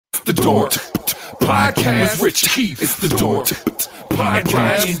the Dork Podcast with Rich Keefe. It's the Dork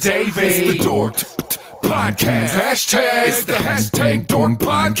Podcast. And David. It's the Dork Podcast. Hashtag. It's the hashtag Dork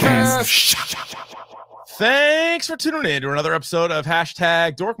Podcast. Thanks for tuning in to another episode of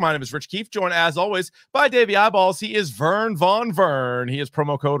Hashtag Dork. My name is Rich Keefe, joined as always by Davey Eyeballs. He is Vern Von Vern. He is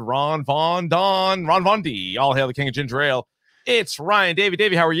promo code Ron Von Don, Ron Von D. All hail the king of ginger ale. It's Ryan.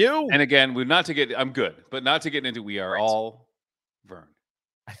 Davey, how are you? And again, I'm good, but not to get into, we are all Vern.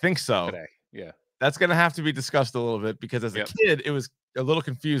 I think so. Today. Yeah. That's going to have to be discussed a little bit because as a kid, it was a little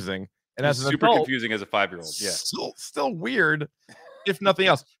confusing. And as an super adult, confusing as a 5-year-old. Yeah. Still weird, if nothing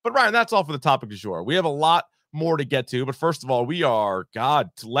else. But Ryan, that's all for the topic du jour. We have a lot more to get to. But first of all, we are,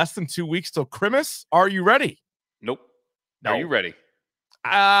 less than 2 weeks till Christmas. Are you ready? Nope. No. Are you ready?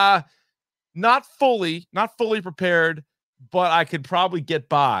 Not fully prepared, but I could probably get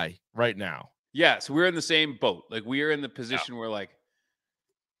by right now. Yeah. So we're in the same boat. Like, we are in the position where, like,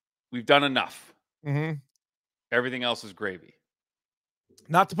 we've done enough. Mm-hmm. Everything else is gravy.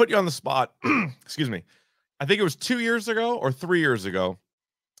 Not to put you on the spot, excuse me. I think it was 2 years ago or 3 years ago.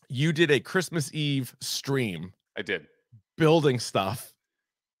 You did a Christmas Eve stream. I did. Building stuff.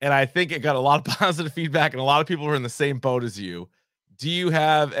 And I think it got a lot of positive feedback, and a lot of people were in the same boat as you. Do you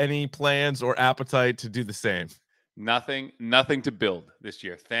have any plans or appetite to do the same? Nothing to build this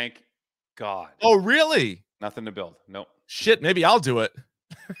year. Thank God. Oh, really? Nothing to build. Nope. Shit, maybe I'll do it.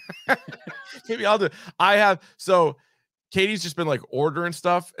 Maybe I'll do it. So Katie's just been like ordering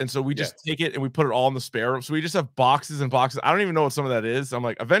stuff, and so we just take it and we put it all in the spare room. So we just have boxes and boxes. I don't even know what some of that is. I'm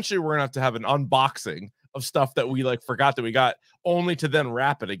like, eventually we're gonna have to have an unboxing of stuff that we like forgot that we got, only to then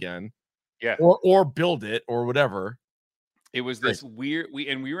wrap it again. Yeah. Or build it or whatever. It was this weird,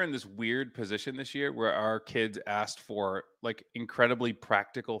 we were in this weird position this year where our kids asked for like incredibly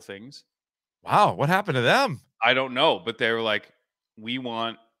practical things. Wow, what happened to them? I don't know, but they were like, we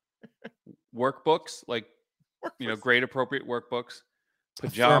want workbooks, like, you know, grade appropriate workbooks,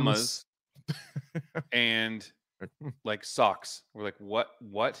 pajamas, and like socks. We're like, what?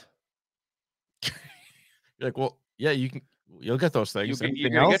 You're like, well, yeah, you'll get those things.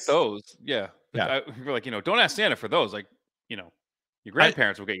 You're gonna get those. Yeah. We're like, don't ask Santa for those. Like, your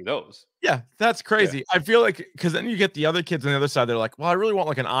grandparents will get you those. Yeah, that's crazy. Yeah. I feel like, because then you get the other kids on the other side. They're like, well, I really want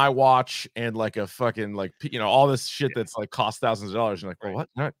like an iWatch and like a fucking like, all this shit that's like cost thousands of dollars. And like, well, what?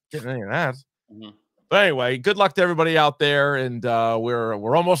 Not getting any of that. Mm-hmm. But anyway, good luck to everybody out there. And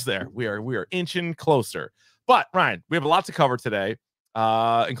we're almost there. We are inching closer. But Ryan, we have a lot to cover today,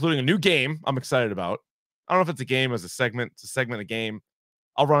 including a new game I'm excited about. I don't know if it's a game as a segment. It's a segment, a game.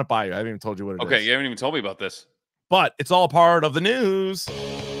 I'll run it by you. I haven't even told you what it is. Okay, you haven't even told me about this. But it's all part of the news.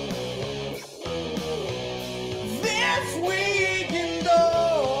 This week in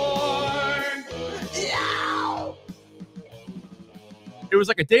Dork. Yeah. It was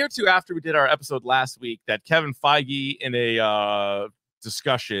like a day or two after we did our episode last week that Kevin Feige, in a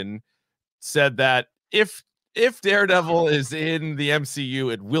discussion, said that if Daredevil is in the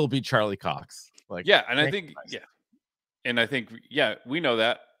MCU, it will be Charlie Cox. Like, yeah, and I think, we know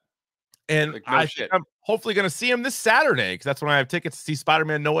that. And like, I'm hopefully going to see him this Saturday, because that's when I have tickets to see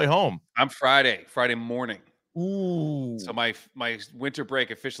Spider-Man No Way Home. I'm Friday morning. Ooh. So my winter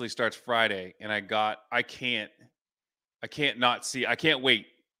break officially starts Friday, and I can't wait.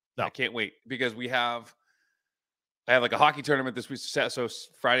 No. I can't wait, because I have like a hockey tournament this week, so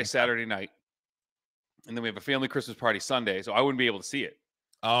Friday, Saturday night. And then we have a family Christmas party Sunday, so I wouldn't be able to see it.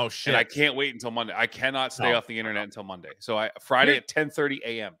 Oh, shit. And I can't wait until Monday. I cannot stay off the internet until Monday. So Friday at 10:30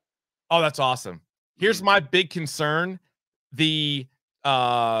 a.m. Oh, that's awesome. Here's my big concern. The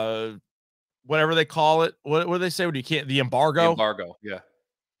whatever they call it. What do they say when you can't, the embargo? The embargo, yeah.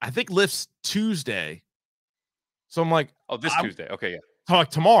 I think lifts Tuesday. So I'm like, Tuesday. Okay, yeah. So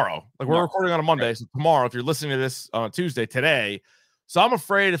like tomorrow. Like, we're recording on a Monday. So tomorrow, if you're listening to this on Tuesday, today. So I'm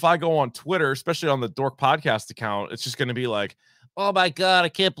afraid if I go on Twitter, especially on the Dork Podcast account, it's just going to be like, oh my God, I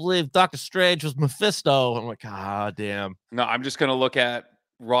can't believe Doctor Strange was Mephisto. I'm like, damn. No, I'm just going to look at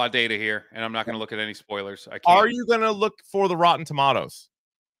raw data here, and I'm not going to look at any spoilers. I can't. Are you going to look for the Rotten Tomatoes?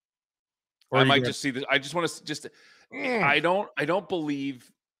 Or I might just see this. I just want to I don't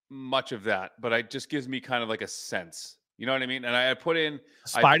believe much of that, but it just gives me kind of like a sense. You know what I mean? And I put in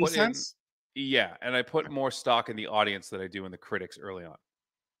Spidey sense. Yeah, and I put more stock in the audience than I do in the critics early on.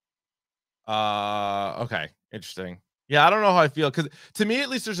 Okay, interesting. Yeah, I don't know how I feel, because to me, at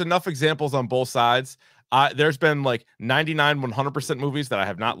least, there's enough examples on both sides. There's been like 99, 100% movies that I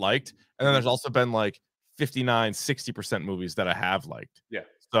have not liked. And then there's also been like 59, 60% movies that I have liked. Yeah.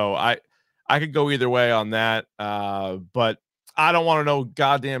 So I could go either way on that. But I don't want to know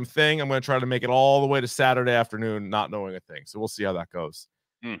goddamn thing. I'm going to try to make it all the way to Saturday afternoon, not knowing a thing. So we'll see how that goes.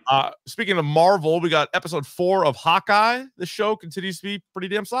 Speaking of Marvel, we got episode 4 of Hawkeye. The show continues to be pretty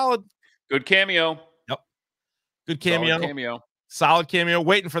damn solid. Good cameo. Yep. Good cameo. Solid cameo. Solid cameo.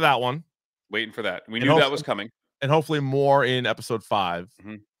 Waiting for that one. Waiting for that. We knew that was coming. And hopefully more in episode 5.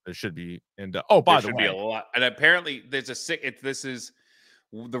 Mm-hmm. There should be. And by the way, be a lot. And apparently there's this is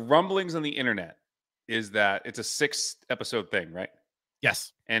the rumblings on the internet is that it's a 6-episode thing, right?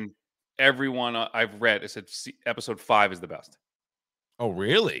 Yes. And everyone I've read has said episode 5 is the best. Oh,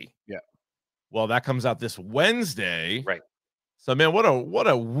 really? Yeah. Well, that comes out this Wednesday. Right. So, man, what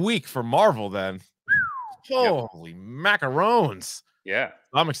a week for Marvel then. Holy macarons. Yeah.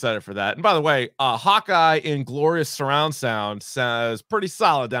 I'm excited for that. And by the way, Hawkeye in glorious surround sound says pretty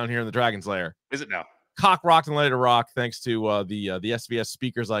solid down here in the Dragon's Lair. Is it now? Cock rocked and later rock, thanks to the SVS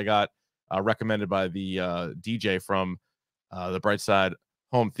speakers I got recommended by the DJ from the Brightside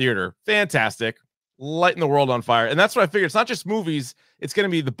Home Theater. Fantastic. Lighting the world on fire. And that's what I figured. It's not just movies. It's going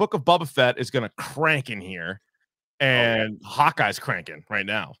to be the Book of Boba Fett is going to crank in here. And Hawkeye's cranking right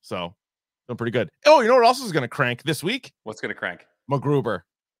now. So, doing pretty good. Oh, you know what else is going to crank this week? What's going to crank? MacGruber.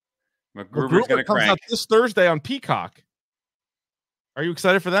 MacGruber's going to comes crank out this Thursday on Peacock. Are you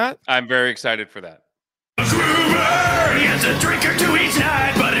excited for that? I'm very excited for that. MacGruber! He has a drink or two each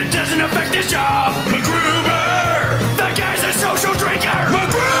night, but it doesn't affect his job. MacGruber! That guy's a social drinker.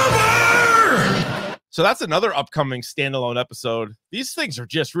 MacGruber! So that's another upcoming standalone episode. These things are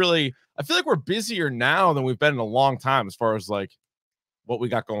just really, I feel like we're busier now than we've been in a long time as far as like what we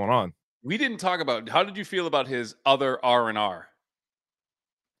got going on. We didn't talk about, how did you feel about his other R&R?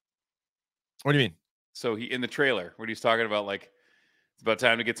 What do you mean? So he, in the trailer, where he's talking about like, it's about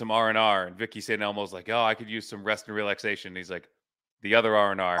time to get some R&R, and Vicky St. Elmo's like, oh, I could use some rest and relaxation. And he's like, the other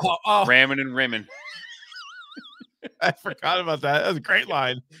R&R, ramming and rimming. I forgot about that. That was a great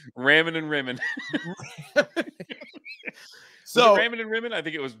line. Ramming and rimming. So ramming and rimming? I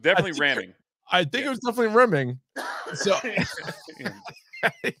think it was definitely ramming. I think it was definitely rimming. So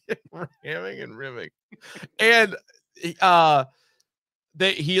ramming and rimming. And he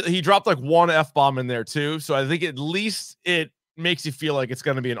dropped like one F-bomb in there too. So I think at least it makes you feel like it's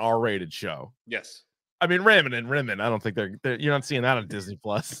going to be an R-rated show. Yes. I mean, ramming and rimming. I don't think they're you're not seeing that on Disney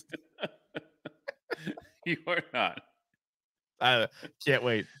Plus. You are not. I can't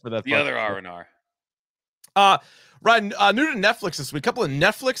wait for that. The other R&R. Right, new to Netflix this week. A couple of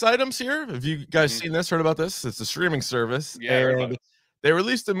Netflix items here. Have you guys seen this? Heard about this? It's a streaming service. Yeah, I heard about it. They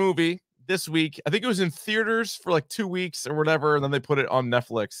released a movie this week. I think it was in theaters for like 2 weeks or whatever, and then they put it on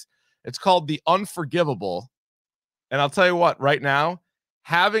Netflix. It's called The Unforgivable. And I'll tell you what, right now,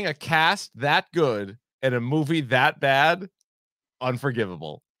 having a cast that good and a movie that bad,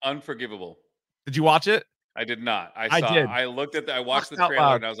 unforgivable. Unforgivable. Did you watch it? I did not. I did. I looked at I watched the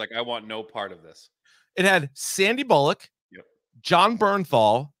trailer and I was like, I want no part of this. It had Sandy Bullock, Yep. John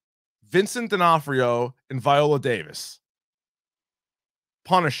Bernthal, Vincent D'Onofrio, and Viola Davis.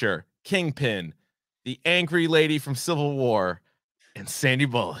 Punisher, Kingpin, the angry lady from Civil War, and Sandy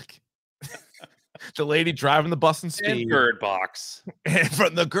Bullock. The lady driving the bus and speed. And Bird Box. And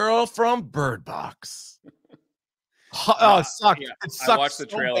from the girl from Bird Box. Oh, it sucked. Yeah, It sucked. I watched the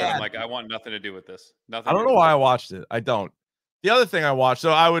trailer and bad. I'm like, I want nothing to do with this. Nothing. I don't know why I watched it. I don't. The other thing I watched, so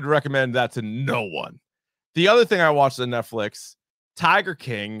I would recommend that to no one. The other thing I watched on Netflix, Tiger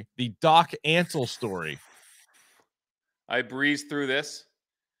King, the Doc Antle story. I breezed through this.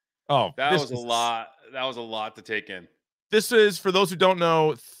 Oh, That was a lot. That was a lot to take in. This is, for those who don't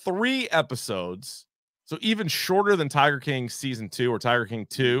know, 3 episodes. So even shorter than Tiger King season 2 or Tiger King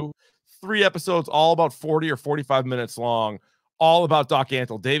 2. 3 episodes, all about 40 or 45 minutes long, all about Doc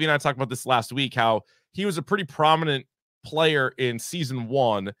Antle. Davey and I talked about this last week, how he was a pretty prominent player in season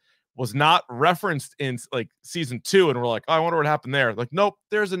 1, was not referenced in like season 2, and we're like, oh, I wonder what happened there. Like, nope,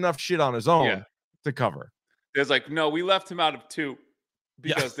 there's enough shit on his own to cover. There's like, no, we left him out of 2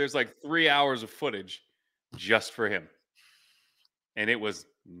 because there's like 3 hours of footage just for him. And it was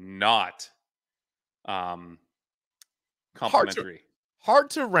not complimentary. Hard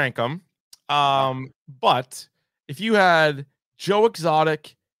to rank them. But if you had Joe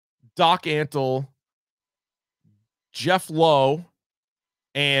Exotic, Doc Antle, Jeff Lowe,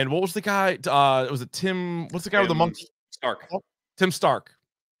 and what was the guy? It was Tim. What's the guy with the monkey? Stark. Tim Stark.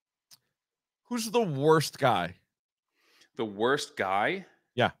 Who's the worst guy? The worst guy?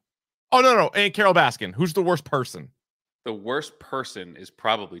 Yeah. Oh, no. And Carol Baskin. Who's the worst person? The worst person is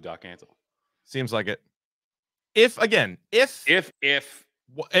probably Doc Antle. Seems like it. If everything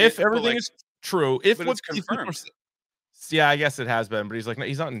is true, if but what it's confirmed. Yeah, I guess it has been, but he's like, no,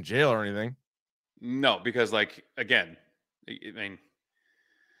 he's not in jail or anything. No, because like, again, I mean,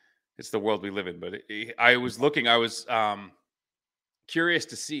 it's the world we live in, but I was curious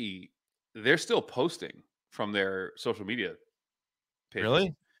to see. They're still posting from their social media pages.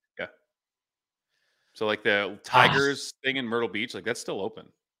 Really? Yeah. So like the Tigers thing in Myrtle Beach, like that's still open.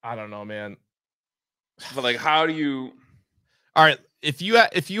 I don't know, man. But like, how do you? All right, if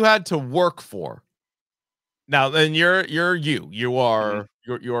you had to work for now, then you are you're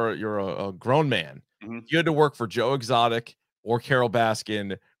a grown man. You had to work for Joe Exotic or Carol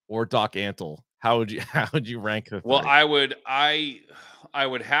Baskin or Doc Antle. How would you rank the Well, three? I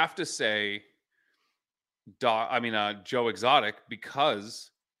would have to say Joe Exotic,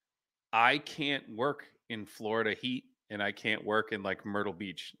 because I can't work in Florida heat and I can't work in like Myrtle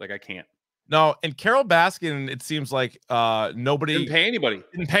Beach. Like I can't. No, and Carol Baskin, it seems like nobody Didn't pay anybody.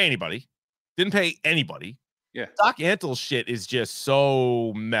 Didn't pay anybody. Yeah. Doc Antle's shit is just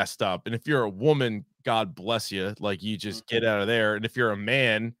so messed up. And if you're a woman, God bless you. Like you just get out of there. And if you're a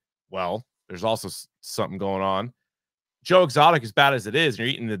man, well, there's also something going on. Joe Exotic, as bad as it is, you're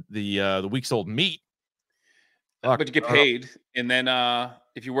eating the week's old meat. But you get paid, and then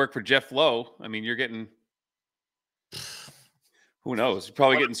if you work for Jeff Lowe, I mean, you're getting who knows? You're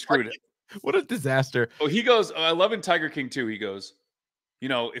probably getting screwed. What a disaster! Oh, he goes. I love in Tiger King too. He goes,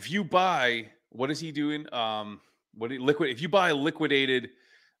 if you buy, what is he doing? If you buy liquidated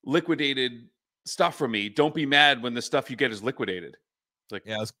stuff from me, don't be mad when the stuff you get is liquidated. Like,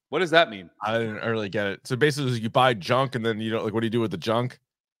 yeah, what does that mean? I didn't really get it. So basically, you buy junk, and then like, what do you do with the junk?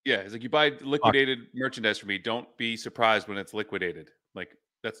 Yeah, it's like you buy liquidated merchandise from me. Don't be surprised when it's liquidated. Like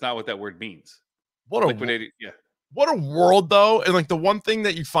that's not what that word means. What a liquidated, yeah. What a world, though. And like the one thing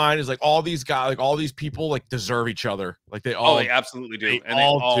that you find is like all these guys, like all these people, like deserve each other. Like they all, they absolutely do, and they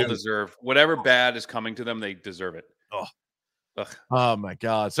all deserve whatever bad is coming to them. They deserve it. Oh my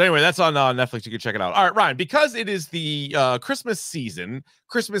God. So anyway, that's on Netflix. You can check it out. All right, Ryan, because it is the Christmas season,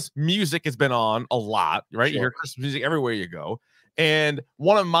 Christmas music has been on a lot, right? Sure. You hear Christmas music everywhere you go. And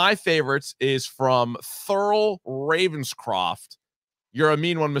one of my favorites is from Thurl Ravenscroft. You're a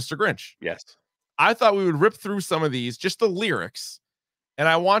Mean One, Mr. Grinch. Yes. I thought we would rip through some of these, just the lyrics. And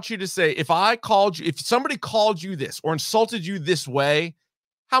I want you to say, if somebody called you this or insulted you this way,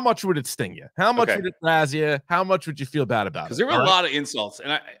 how much would it sting you? How much would it razz you? How much would you feel bad about it? Because there were a lot of insults.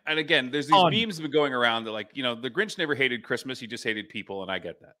 And again, there's these memes that have been going around that like, the Grinch never hated Christmas. He just hated people. And I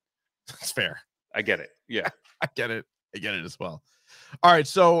get that. That's fair. I get it. Yeah. I get it as well. All right.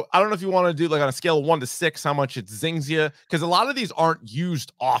 So I don't know if you want to do like on a scale of 1 to 6, how much it zings you. Because a lot of these aren't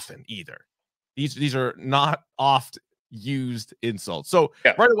used often either. These are not oft used insults. So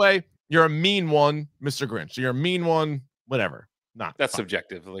right away, you're a mean one, Mr. Grinch. So you're a mean one, whatever. That's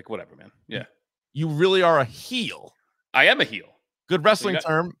subjective. Like whatever, man. Yeah. You really are a heel. I am a heel. Good wrestling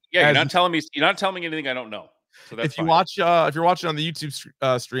term. Yeah, you're not telling me anything I don't know. So that's if you're watching on the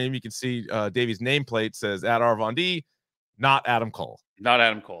YouTube stream, you can see Davey's nameplate says @R Von D, not Adam Cole. Not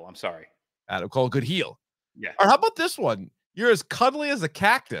Adam Cole. I'm sorry. Adam Cole, good heel. Yeah. Or how about this one? You're as cuddly as a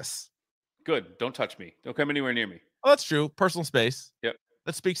cactus. Good. Don't touch me. Don't come anywhere near me. Oh, that's true. Personal space. Yep.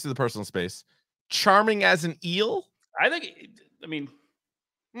 That speaks to the personal space. Charming as an eel. That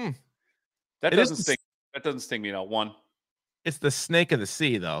doesn't sting. That doesn't sting me. 1. It's the snake of the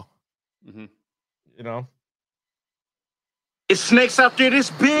sea, though. Mm-hmm. It's snakes out there this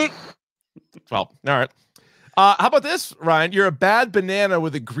big. Well, all right. How about this, Ryan? You're a bad banana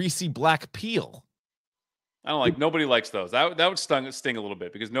with a greasy black peel. I don't like. Nobody likes those. That would sting a little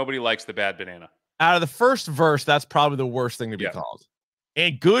bit because nobody likes the bad banana. Out of the first verse, that's probably the worst thing to be called.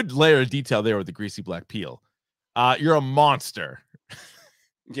 And good layer of detail there with the greasy black peel. You're a monster.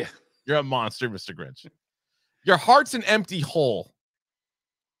 Yeah. You're a monster, Mr. Grinch. Your heart's an empty hole.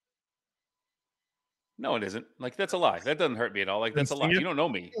 No, it isn't. Like, that's a lie. That doesn't hurt me at all. Like, that's a lie. You don't know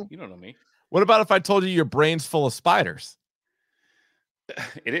me. You don't know me. What about if I told you your brain's full of spiders?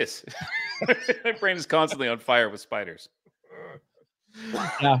 It is. My brain is constantly on fire with spiders.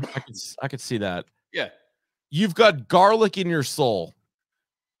 Yeah, I could see that. Yeah. You've got garlic in your soul.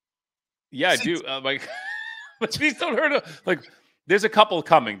 Yeah, I do. Please don't hurt it. Like, there's a couple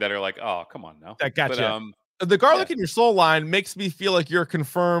coming that are like, oh, come on now. I got you. The garlic in your soul line makes me feel like you're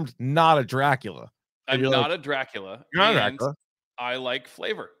confirmed not a Dracula. I'm not a Dracula. You're not a Dracula. I like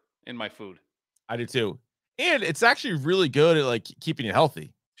flavor in my food. I do too. And it's actually really good at like keeping you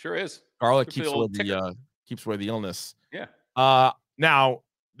healthy. Sure is. Garlic keeps away the illness. Yeah. Now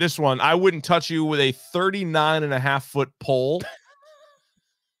this one, I wouldn't touch you with a 39.5-foot pole.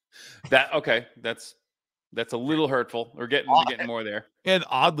 That's a little hurtful. We're getting more there. And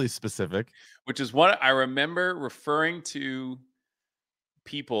oddly specific. Which is what I remember referring to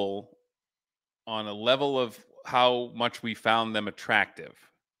people on a level of how much we found them attractive.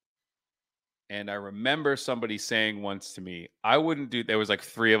 And I remember somebody saying once to me, I wouldn't do, there was like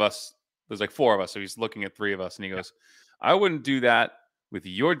 3 of us. There's like 4 of us. So he's looking at 3 of us and he goes, I wouldn't do that with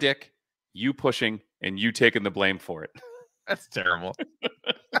your dick, you pushing, and you taking the blame for it. That's terrible.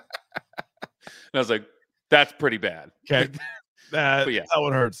 And I was like, that's pretty bad. Okay. That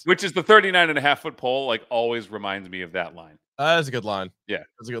one hurts. Which is the 39.5-foot pole, like always reminds me of that line. That's a good line. Yeah.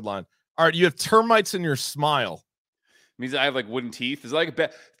 That's a good line. All right. You have termites in your smile. Means I have like wooden teeth. Is like a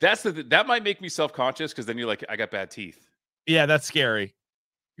bad, that might make me self-conscious because then you're like, I got bad teeth. Yeah, that's scary.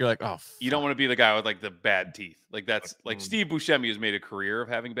 You're like, oh, you don't want to be the guy with like the bad teeth. Like that's like Steve Buscemi has made a career of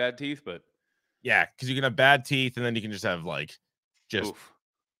having bad teeth, but yeah, because you can have bad teeth and then you can just have like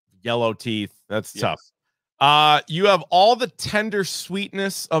yellow teeth. That's tough. You have all the tender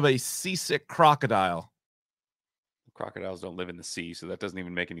sweetness of a seasick crocodile. Crocodiles don't live in the sea, so that doesn't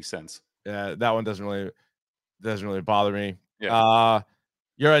even make any sense. Yeah, that one doesn't really bother me. Yeah.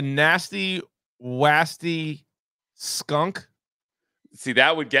 You're a nasty, wasty skunk. See,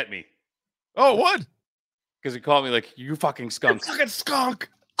 that would get me. Oh, what? Because he called me like, you fucking skunk. You fucking skunk.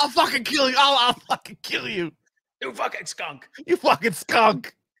 I'll fucking kill you. I'll fucking kill you. You fucking skunk. You fucking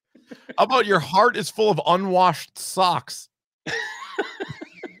skunk. How about your heart is full of unwashed socks?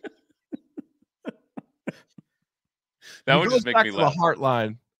 That would just make me laugh. The heart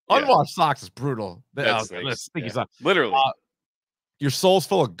line. Unwashed socks is brutal. Sticky socks. Literally. Your soul's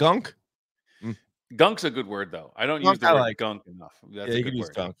full of gunk. Gunk's a good word, though. I don't use the word gunk enough. That's you can use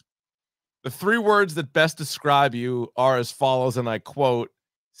gunk. The 3 words that best describe you are as follows, and I quote: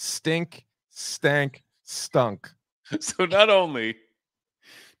 stink, stank, stunk. So not only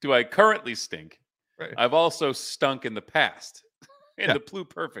do I currently stink, I've also stunk in the past, in the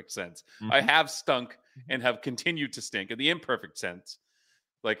pluperfect sense. I have stunk and have continued to stink in the imperfect sense.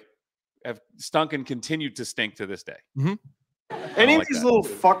 Like, have stunk and continued to stink to this day. Any of these little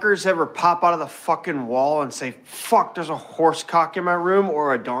fuckers ever pop out of the fucking wall and say, fuck, there's a horse cock in my room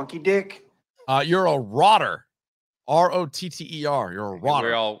or a donkey dick? You're a rotter. R-O-T-T-E-R. You're a rotter.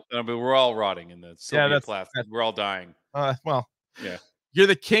 We're all rotting in the Sylvia Plath. We're all dying. Well, yeah. You're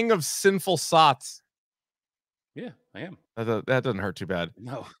the king of sinful sots. Yeah, I am. That doesn't hurt too bad.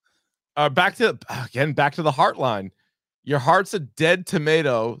 No. Back to the heart line. Your heart's a dead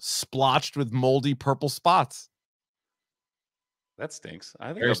tomato splotched with moldy purple spots. That stinks.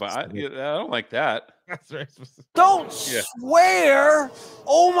 I don't like that. That's very specific. Don't swear.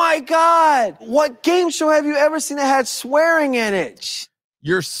 Oh my God. What game show have you ever seen that had swearing in it?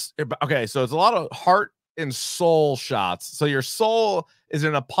 Okay, so it's a lot of heart and soul shots. So your soul is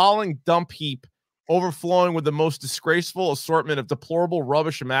an appalling dump heap overflowing with the most disgraceful assortment of deplorable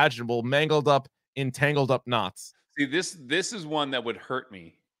rubbish imaginable, mangled up in tangled up knots. See, this is one that would hurt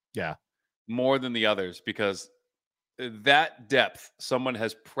me. Yeah. More than the others because that depth, someone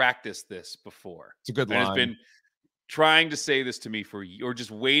has practiced this before. It's a good line. Has been trying to say this to me or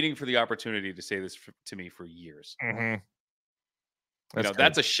just waiting for the opportunity to say this to me for years.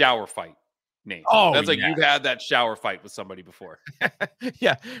 That's a shower fight name. Oh, that's like you've had that shower fight with somebody before.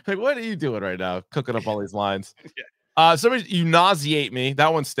 Yeah, like what are you doing right now? Cooking up all these lines. You nauseate me.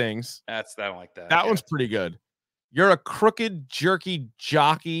 That one stings. I don't like that. That one's pretty good. You're a crooked, jerky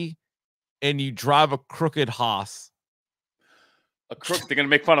jockey, and you drive a crooked hoss. They're gonna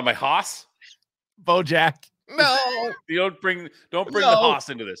make fun of my hoss, BoJack. No, you don't bring the hoss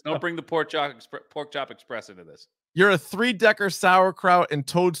into this. Don't bring the pork chop express into this. You're a 3-decker sauerkraut and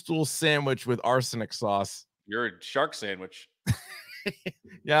toadstool sandwich with arsenic sauce. You're a shark sandwich.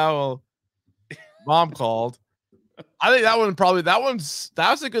 Yeah, well, mom called. I think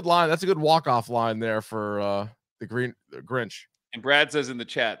that's a good line. That's a good walk-off line there for the Grinch. And Brad says in the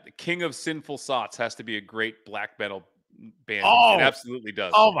chat, the king of sinful sots has to be a great black metal band. Oh, it absolutely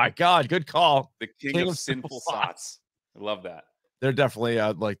does. Oh my God, good call. The king of sinful sots. I love that. They're definitely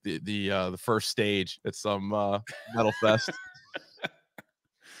like the first stage at some metal fest.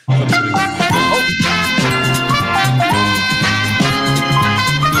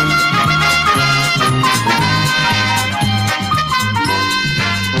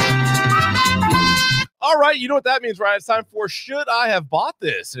 All right, you know what that means, right? It's time for Should I Have Bought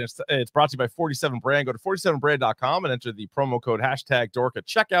This? And it's brought to you by 47 Brand. Go to 47brand.com and enter the promo code #Dork at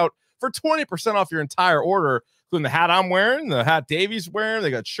checkout for 20% off your entire order, including the hat I'm wearing, the hat Davey's wearing.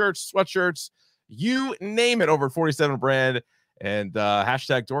 They got shirts, sweatshirts, you name it over at 47 Brand. And #Dork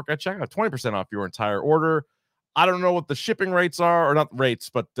at checkout, 20% off your entire order. I don't know what the shipping rates are, or not rates,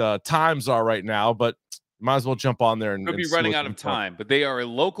 but times are right now, but might as well jump on there. They'll be running out of time, but they are a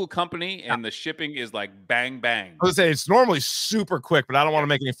local company, and the shipping is like bang, bang. I was gonna say it's normally super quick, but I don't want to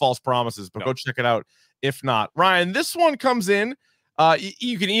make any false promises. But go check it out if not. Ryan, this one comes in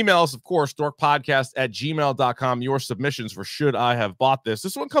You can email us, of course, dorkpodcast@gmail.com. Your submissions for Should I Have Bought This.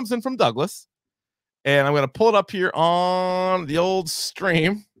 This one comes in from Douglas, and I'm going to pull it up here on the old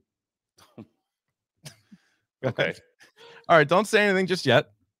stream. Okay. All right, don't say anything just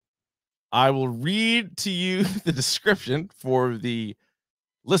yet. I will read to you the description for the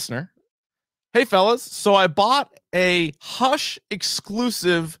listener. Hey, fellas. So I bought a Hush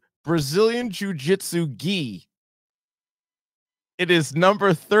exclusive Brazilian Jiu-Jitsu gi. It is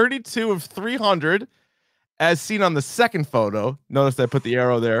number 32 of 300, as seen on the second photo. Notice I put the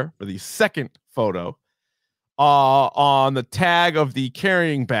arrow there for the second photo on the tag of the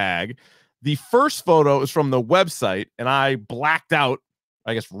carrying bag. The first photo is from the website, and I blacked out,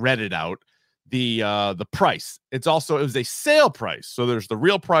 I guess read it out, the price. It was a sale price. So there's the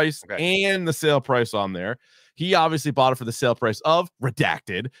real price and the sale price on there. He obviously bought it for the sale price of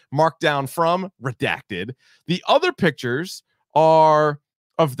redacted, marked down from redacted. The other pictures are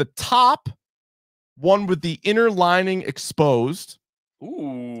of the top one with the inner lining exposed.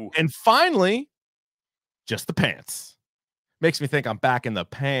 Ooh. And finally, just the pants. Makes me think I'm back in the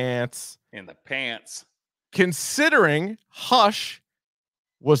pants. In the pants. Considering Hush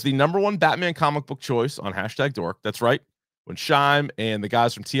was the #1 Batman comic book choice on #Dork. That's right. When Scheim and the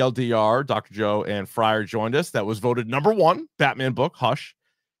guys from TLDR, Dr. Joe and Fryer joined us, that was voted #1 Batman book, Hush.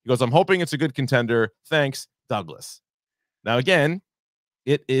 He goes, I'm hoping it's a good contender. Thanks, Douglas. Now, again,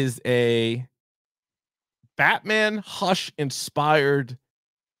 it is a Batman Hush inspired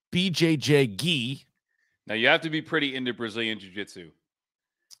BJJ gi. Now, you have to be pretty into Brazilian Jiu-Jitsu.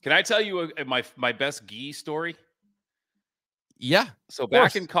 Can I tell you my best gi story? Yeah. So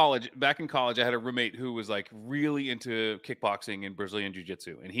back in college, I had a roommate who was like really into kickboxing and Brazilian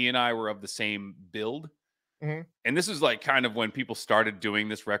Jiu-Jitsu, and he and I were of the same build. Mm-hmm. And this was like kind of when people started doing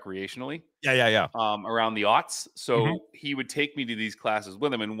this recreationally. Yeah. Around the aughts. So he would take me to these classes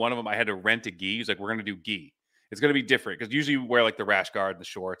with him, and one of them I had to rent a gi. He's like, "We're gonna do gi. It's gonna be different because usually you wear like the rash guard and the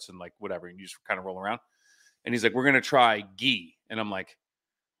shorts and like whatever, and you just kind of roll around." And he's like, "We're gonna try gi," and I'm like,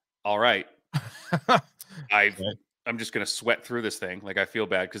 "All right." I'm just gonna sweat through this thing. Like I feel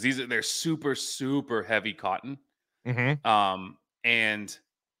bad because they're super, super heavy cotton. And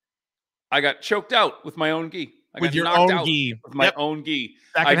I got choked out with my own gi. With your own gi. With my own gi.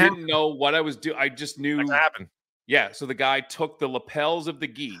 I didn't know what I was doing. I just knew that happened. Yeah. So the guy took the lapels of the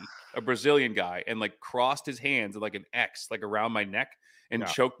gi, a Brazilian guy, and like crossed his hands like an X, like around my neck, and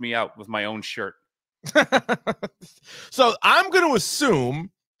choked me out with my own shirt. So I'm going to assume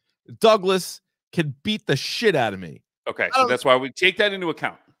Douglas can beat the shit out of me. Okay. So that's why we take that into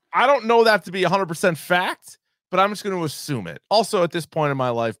account. I don't know that to be 100% fact, but I'm just going to assume it. Also, at this point in my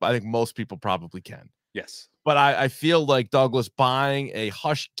life, I think most people probably can. Yes. But I feel like Douglas buying a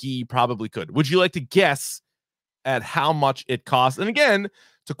Hush gi probably could. Would you like to guess at how much it costs? And again,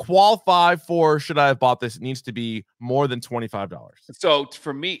 to qualify for Should I Have Bought This, it needs to be more than $25. So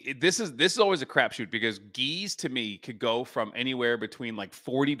for me, this is always a crapshoot because gis to me could go from anywhere between like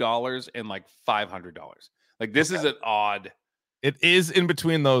 $40 and like $500. Like this is an odd. It is in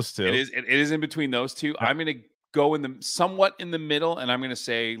between those two. It is in between those two. I'm gonna go somewhat in the middle, and I'm gonna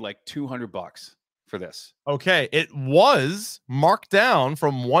say like $200 for this. Okay, it was marked down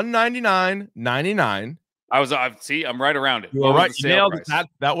from $199.99. I'm right around it. You were right. You nailed it.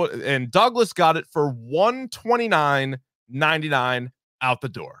 That was, and Douglas got it for $129.99 out the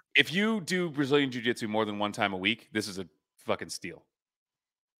door. If you do Brazilian Jiu-Jitsu more than one time a week, this is a fucking steal.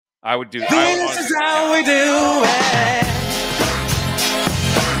 I would do. This is how we do it.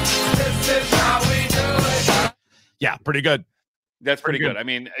 This is how we do it. Yeah, pretty good. That's pretty good. I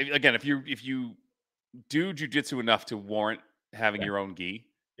mean, again, if you do jiu-jitsu enough to warrant having your own gi,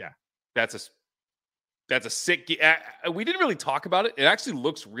 that's a sick gi. We didn't really talk about it. It actually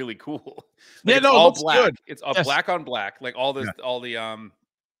looks really cool. Like it looks black. Good. It's black on black. Like all the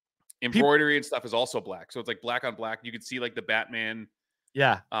embroidery and stuff is also black. So it's like black on black. You can see like the Batman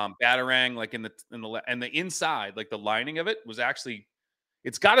Batarang like in the and the inside, like the lining of it was actually,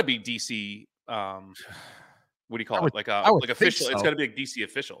 it's got to be DC what do you call it? Like official. So. It's got to be like DC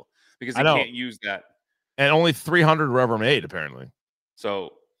official because you can't use that. And only 300 were ever made apparently.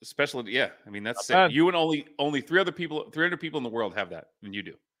 So especially, I mean, that's sick. You and only 300 people in the world have that, and you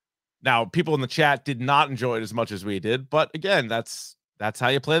do. Now, people in the chat did not enjoy it as much as we did, but again, that's how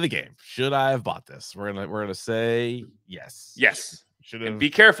you play the game. Should I have bought this? We're gonna say yes. Yes. And be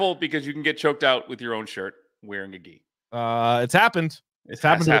careful because you can get choked out with your own shirt wearing a gi. It's happened. It's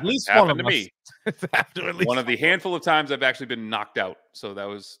happened to at least one of me. It's happened to at least one of the handful of times I've actually been knocked out. So that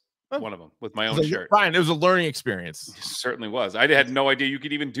was one of them with my own shirt. Brian, it was a learning experience. It certainly was. I had no idea you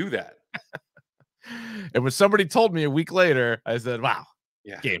could even do that. And when somebody told me a week later, I said, wow,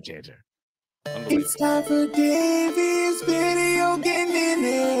 game changer. It's time for Davey's Video Game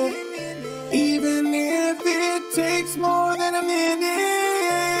Minute, even if it takes more than a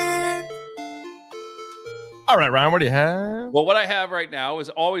minute. All right, Ryan, what do you have? Well, what I have right now is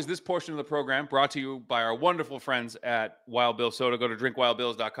always this portion of the program brought to you by our wonderful friends at Wild Bill Soda. Go to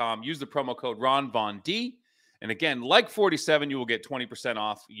drinkwildbills.com. Use the promo code Ron Von D. And again, like 47, you will get 20%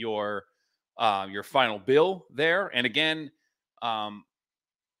 off your final bill there. And again,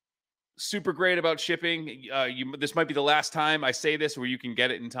 super great about shipping. This might be the last time I say this where you can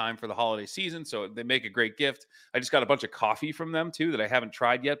get it in time for the holiday season. So they make a great gift. I just got a bunch of coffee from them too that I haven't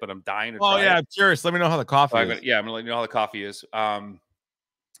tried yet, but I'm dying to try. Oh yeah, I'm curious. Let me know how the coffee is. I'm gonna let you know how the coffee is. So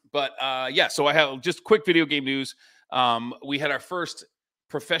I have just quick video game news. We had our first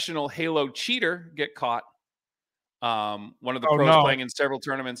professional Halo cheater get caught. One of the pros playing in several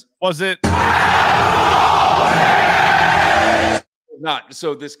tournaments. Was it? Not.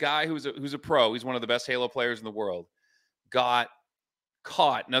 So this guy who's a pro, he's one of the best Halo players in the world, got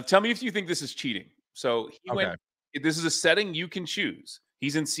caught. Now tell me if you think this is cheating. So he went. This is a setting you can choose.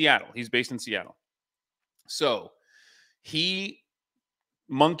 He's in Seattle. He's based in Seattle. So he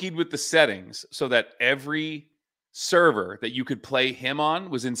monkeyed with the settings so that every server that you could play him on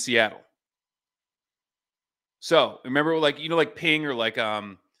was in Seattle. So remember, like ping or like I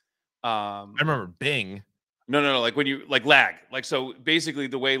remember Bing. No. Like when you lag. Like, so basically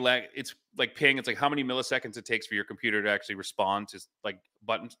the way lag, it's like ping. It's like how many milliseconds it takes for your computer to actually respond to like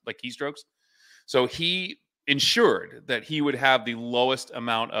buttons, like keystrokes. So he ensured that he would have the lowest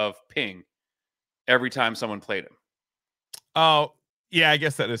amount of ping every time someone played him. Oh yeah, I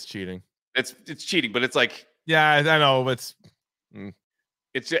guess that is cheating. It's cheating, but it's like, yeah, I know. But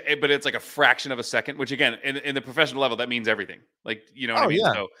it's like a fraction of a second, which again, in the professional level, that means everything. Like, you know what I mean?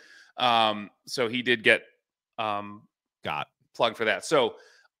 Yeah. So he did get got plugged for that. So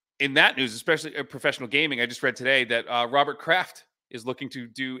in that news, especially professional gaming, I just read today that Robert Kraft is looking to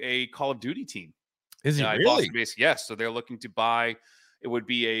do a Call of Duty team. Is he really? Yes. So they're looking to buy. It would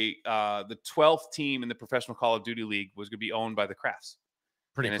be the 12th team in the professional Call of Duty league was going to be owned by the Crafts.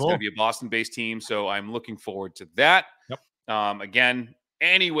 Pretty and cool. It's going to be a Boston-based team. So I'm looking forward to that. Yep. Again,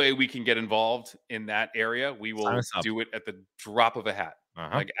 any way we can get involved in that area, we will do it at the drop of a hat.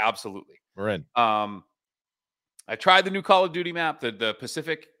 Like, absolutely. We're in. I tried the new Call of Duty map, the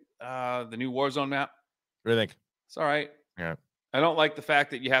Pacific, the new Warzone map. What do you think? It's all right. Yeah. I don't like the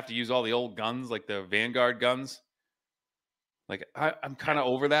fact that you have to use all the old guns, like the Vanguard guns. Like, I'm kind of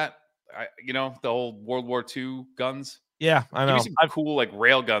over that. The old World War II guns. Yeah, I know. Give me some cool like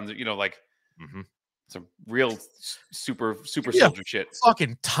rail guns, like some real super soldier shit.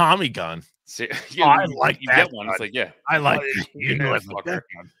 Fucking Tommy gun. I like you that get one. gun. It's like, yeah. I like it. You know that gun.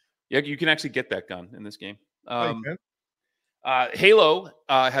 Yeah, you can actually get that gun in this game. Halo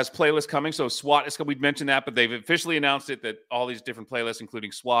has playlists coming. So SWAT is, we've mentioned that, but they've officially announced it that all these different playlists,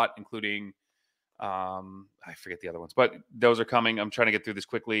 including SWAT, including I forget the other ones, but those are coming. I'm trying to get through this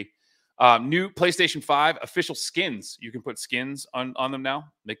quickly. New PlayStation 5 official skins. You can put skins on them now,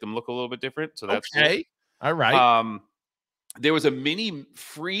 make them look a little bit different. So that's okay. Cool. All right. There was a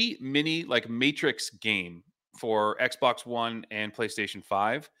free mini like Matrix game for Xbox One and PlayStation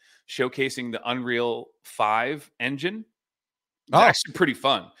 5, showcasing the Unreal 5 engine. It's actually pretty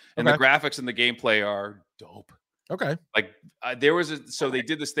fun, and the graphics and the gameplay are dope. Okay. Like they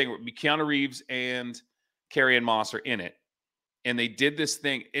did this thing where Keanu Reeves and Carrie-Anne Moss are in it. And they did this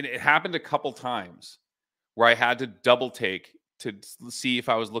thing, and it happened a couple times where I had to double take to see if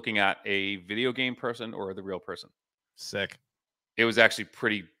I was looking at a video game person or the real person. Sick. It was actually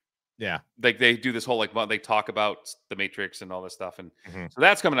pretty. Yeah. Like they do this whole they talk about the Matrix and all this stuff, and so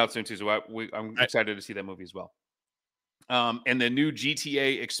that's coming out soon too. So I'm excited to see that movie as well. And the new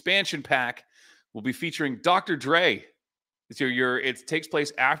GTA expansion pack will be featuring Dr. Dre. So it takes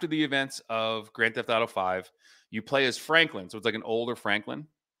place after the events of Grand Theft Auto 5. You play as Franklin, so it's like an older Franklin.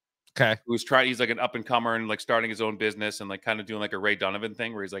 Okay. He's like an up and comer and like starting his own business and like kind of doing like a Ray Donovan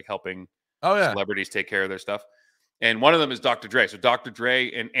thing where he's like helping celebrities take care of their stuff. And one of them is Dr. Dre. So Dr. Dre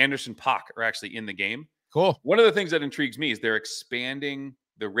and Anderson .Paak are actually in the game. Cool. One of the things that intrigues me is they're expanding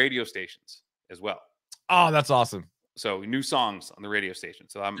the radio stations as well. Oh, that's awesome. So new songs on the radio station.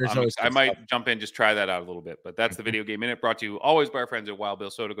 So I might jump in, just try that out a little bit. But that's the Video Game Minute, brought to you always by our friends at Wild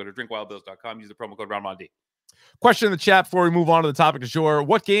Bill Soda. Go to drinkwildbills.com. Use the promo code RONMOND. Question in the chat before we move on to the topic du jour.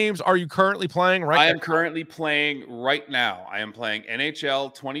 What games are you currently playing right now? I am currently playing right now. I am playing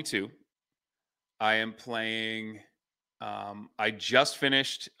NHL 22. I am playing I just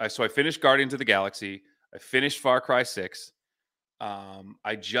finished so I finished Guardians of the Galaxy. I finished Far Cry 6.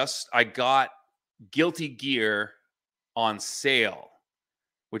 I got Guilty Gear on sale,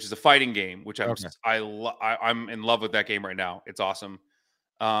 which is a fighting game, which I'm in love with that game right now. It's awesome.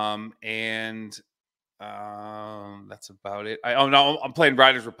 That's about it. I'm playing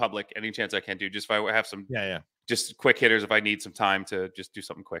Riders Republic any chance I can do. Just if I have some just quick hitters if I need some time to just do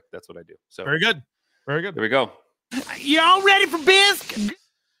something quick. That's what I do. So very good. Very good. There we go. Y'all ready for Bisque?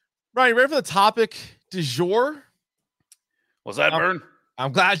 Ryan, ready for the topic du jour? What's that, Vern?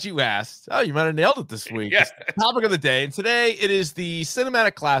 I'm glad you asked. Oh, you might have nailed it this week. Yeah. Topic of the day. And today it is the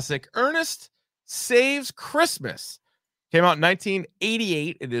cinematic classic Ernest Saves Christmas. Came out in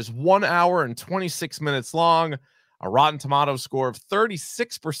 1988. It is 1 hour and 26 minutes long. A Rotten Tomatoes score of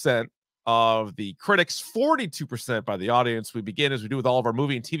 36% of the critics, 42% by the audience. We begin as we do with all of our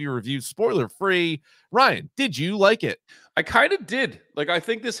movie and TV reviews, spoiler free. Ryan, did you like it? I kind of did. Like, I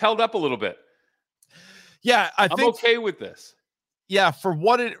think this held up a little bit. Yeah, I'm okay with this. Yeah, for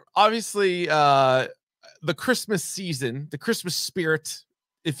what it obviously the Christmas season, the Christmas spirit,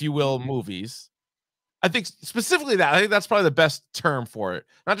 if you will, movies. I think specifically that. I think that's probably the best term for it.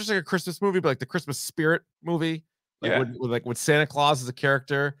 Not just like a Christmas movie, but like the Christmas spirit movie. Like with Santa Claus as a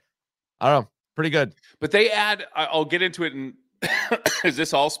character. I don't know. Pretty good. But they add, I'll get into it. And is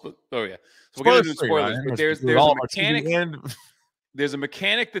this all? Oh, yeah. So we'll get into spoilers. But there's a mechanic. There's a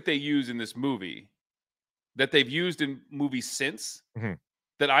mechanic that they use in this movie that they've used in movies since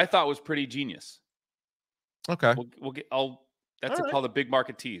that I thought was pretty genius. Okay. We'll get, that's called a big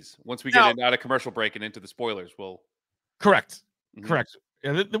market tease. Once we get out of commercial break and into the spoilers, we'll. Correct. Correct.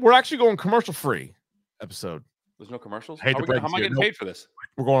 Yeah, we're actually going commercial free episode. There's no commercials? How am I getting paid for this?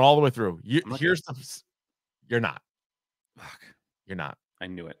 We're going all the way through. You're not. Fuck. You're not. I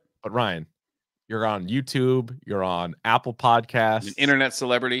knew it. But Ryan, you're on YouTube. You're on Apple Podcasts. An internet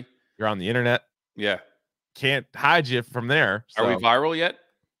celebrity. You're on the internet. Yeah. Can't hide you from there. So. Are we viral yet?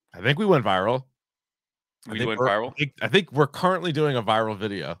 I think we went viral. We went viral? I think we're currently doing a viral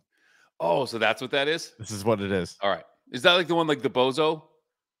video. Oh, so that's what that is? This is what it is. All right. Is that like the one like the Bozo?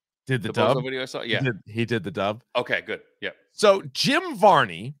 Did the dub Bozo video I saw? Yeah. He did the dub. Okay, good. Yeah. So Jim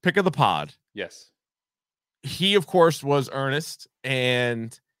Varney, pick of the pod. Yes. He, of course, was Ernest.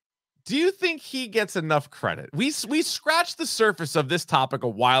 And do you think he gets enough credit? We scratched the surface of this topic a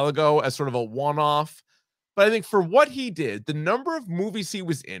while ago as sort of a one-off. But I think for what he did, the number of movies he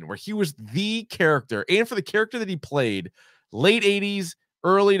was in where he was the character, and for the character that he played, late 80s,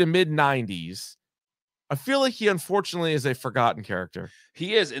 early to mid 90s, I feel like he unfortunately is a forgotten character.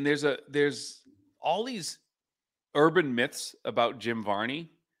 He is, and there's all these urban myths about Jim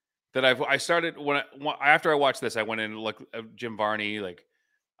Varney that I started after I watched this. I went in and looked at Jim Varney. Like,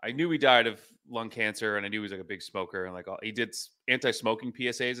 I knew he died of lung cancer, and I knew he was like a big smoker, and like he did anti-smoking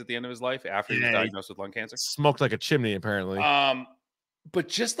PSAs at the end of his life after he was diagnosed with lung cancer. Smoked like a chimney, apparently. But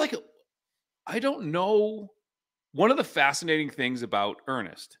just like, I don't know. One of the fascinating things about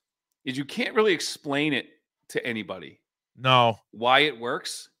Ernest is you can't really explain it to anybody. No. Why it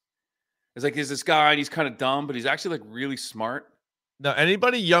works. It's like, there's this guy and he's kind of dumb, but he's actually like really smart. No,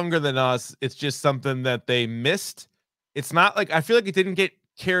 anybody younger than us, it's just something that they missed. It's not like, I feel like it didn't get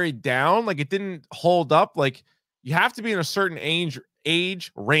carried down. Like, it didn't hold up. Like, you have to be in a certain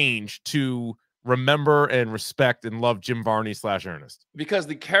age range to remember and respect and love Jim Varney / Ernest. Because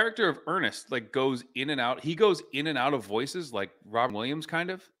the character of Ernest like goes in and out. He goes in and out of voices like Robin Williams kind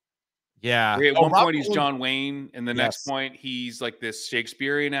of. Yeah. At one point he's John Wayne, and the next point he's like this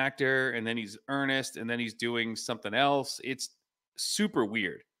Shakespearean actor, and then he's Ernest, and then he's doing something else. It's super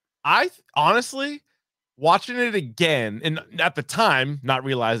weird. I honestly, watching it again, and at the time not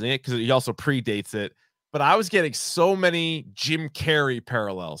realizing it because he also predates it, but I was getting so many Jim Carrey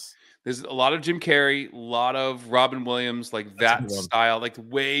parallels. There's a lot of Jim Carrey, a lot of Robin Williams, like that style, like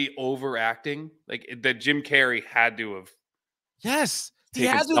way overacting, like that Jim Carrey had to have. Yes, he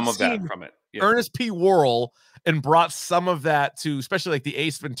had some of that from it. Yeah. Ernest P. Worrell, and brought some of that to, especially like the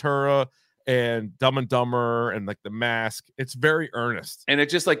Ace Ventura and Dumb and Dumber and like The Mask. It's very Ernest, and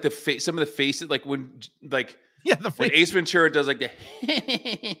it's just like the face, some of the faces, like when like. Yeah, when Ace Ventura does like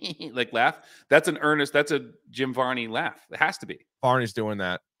the like laugh, that's an Ernest, that's a Jim Varney laugh. It has to be. Varney's doing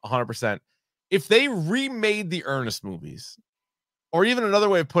that 100%. If they remade the Ernest movies, or even another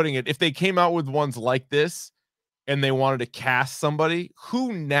way of putting it, if they came out with ones like this and they wanted to cast somebody,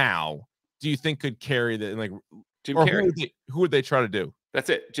 who now do you think could carry that? Like Jim Carrey. Who would they try to do?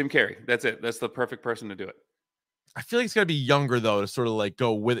 That's it. Jim Carrey. That's it. That's the perfect person to do it. I feel like it's got to be younger, though, to sort of like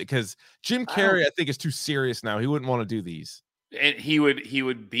go with it, because Jim Carrey, I think, is too serious now. He wouldn't want to do these. And he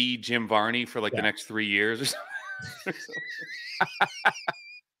would be Jim Varney for like the next 3 years or something.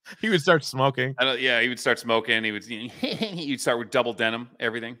 He would start smoking. He would start smoking. He would he'd start with double denim,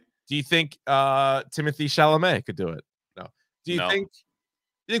 everything. Do you think Timothy Chalamet could do it? No. Do you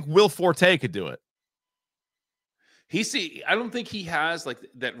think Will Forte could do it? I don't think he has like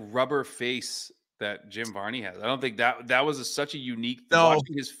that rubber face that Jim Varney has. I don't think that was such a unique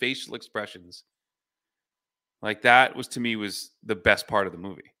watching his facial expressions. Like that was to me was the best part of the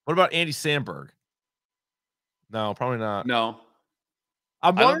movie. What about Andy Samberg? No, probably not. No.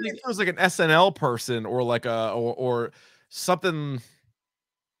 I'm wondering if it was like an SNL person or like or something.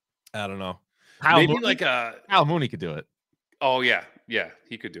 I don't know. Maybe Mooney? Like Kyle Mooney could do it. Oh yeah,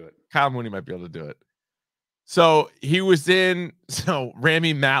 he could do it. Kyle Mooney might be able to do it. So he was in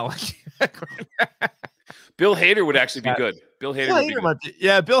Rami Malek. Bill Hader would actually be good. Bill Hader might be,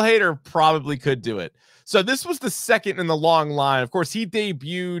 Bill Hader probably could do it. So this was the second in the long line. Of course, he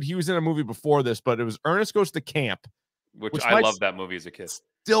debuted. He was in a movie before this, but it was Ernest Goes to Camp, which I loved that movie as a kid.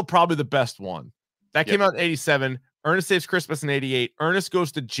 Still probably the best one. That came out in 87. Ernest Saves Christmas in 88. Ernest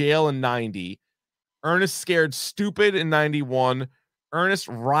Goes to Jail in 90. Ernest Scared Stupid in 91. Ernest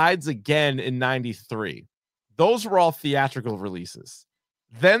Rides Again in 93. Those were all theatrical releases.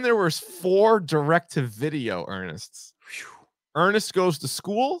 Then there was 4 direct-to-video Ernests. Ernest Goes to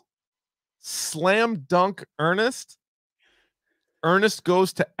School, Slam Dunk Ernest, Ernest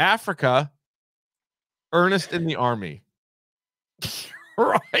Goes to Africa, Ernest in the Army.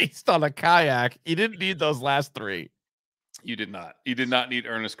 Christ on a kayak. You didn't need those last 3. You did not. You did not need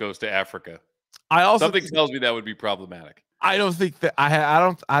Ernest Goes to Africa. Something tells me that would be problematic. I don't think that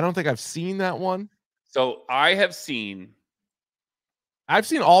I don't think I've seen that one. So I've seen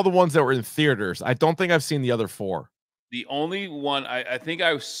all the ones that were in theaters. I don't think I've seen the other 4. The only one I think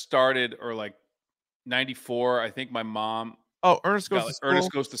I started or like 94. I think my mom. Oh, Ernest Goes to School.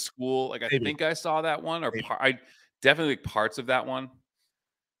 Ernest Goes to School. Like I think I saw that one, or I definitely like parts of that one.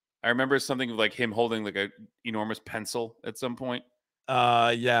 I remember something like him holding like a enormous pencil at some point.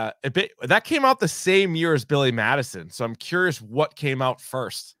 Yeah, that came out the same year as Billy Madison. So I'm curious what came out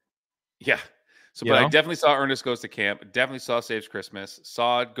first. Yeah. So, but I definitely saw Ernest Goes to Camp. Definitely saw Saves Christmas.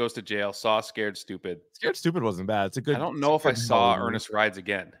 Saw Goes to Jail. Saw Scared Stupid. Scared Stupid wasn't bad. It's a good. I don't know if I saw Ernest Rides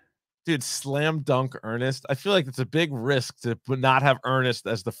Again. Dude, Slam Dunk Ernest. I feel like it's a big risk to not have Ernest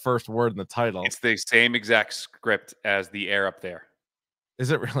as the first word in the title. It's the same exact script as The Air Up There.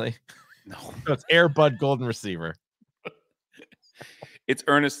 Is it really? No. No, it's Air Bud Golden Receiver. It's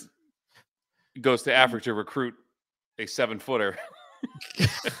Ernest Goes to Africa to recruit a 7-footer.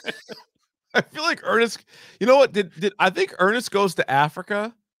 I feel like Ernest, you know what? Did I think Ernest Goes to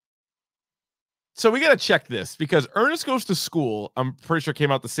Africa? So we got to check this because Ernest Goes to School, I'm pretty sure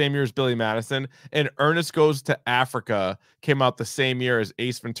came out the same year as Billy Madison, and Ernest Goes to Africa came out the same year as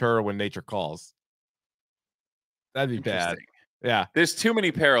Ace Ventura: When Nature Calls. That'd be bad. Yeah. There's too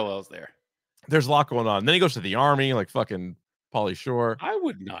many parallels there. There's a lot going on. Then he goes to the Army, like fucking Pauly Shore. I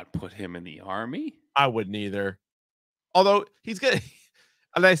would not put him in the Army. I wouldn't either. Although he's good.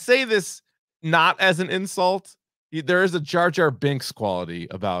 And I say this not as an insult. There is a Jar Jar Binks quality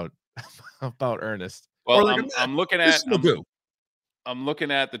about Ernest. Well, like, I'm looking at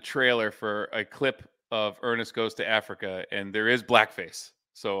the trailer for a clip of Ernest Goes to Africa, and there is blackface.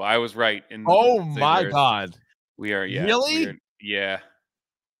 So I was right. Oh my God. We are, yeah. Really? Yeah.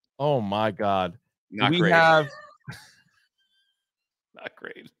 Oh my God. Not we great. Have not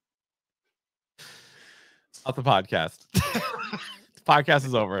great. Not the podcast. The podcast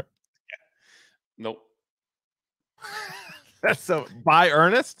is over. Yeah. Nope. That's so by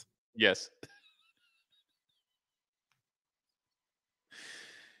Ernest? Yes.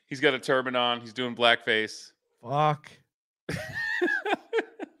 He's got a turban on. He's doing blackface. Fuck.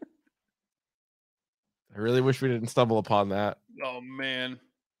 I really wish we didn't stumble upon that. Oh, man.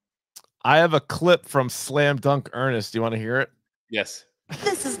 I have a clip from Slam Dunk Ernest. Do you want to hear it? Yes.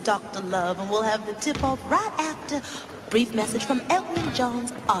 This is Dr. Love, and we'll have the tip-off right after a brief message from Elton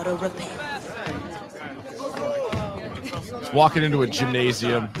John's Auto Repair. He's walking into a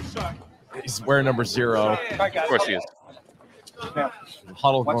gymnasium. He's wearing number 0. Of course he is. Now,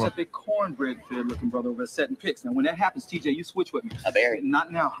 Huddle watch that big cornbread fed looking brother over setting picks. Now, when that happens, TJ, you switch with me. Barry.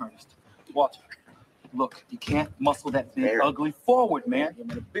 Not now, Ernest. Watch. Look, you can't muscle that big ugly forward, man.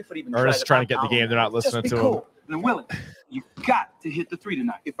 Bigfoot even Ernest trying to get in the game. They're not listening to him. And then Willie, you got to hit the 3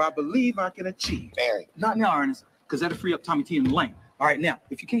 tonight. If I believe I can achieve. Barry. Not now, Ernest, because that'll free up Tommy T in the lane. All right, now,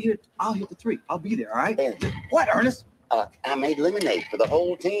 if you can't hit it, I'll hit the 3. I'll be there, all right? Barry. What, Ernest? I made lemonade for the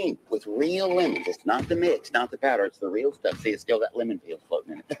whole team with real lemons. It's not the mix, not the powder. It's the real stuff. See, it's still got lemon peel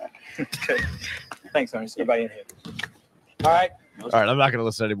floating in it. Okay. Thanks, Ernest. Everybody in here. All right. All right, I'm not going to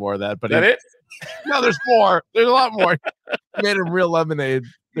listen to any more of that. But Is that it? No, there's more. There's a lot more. Made him real lemonade.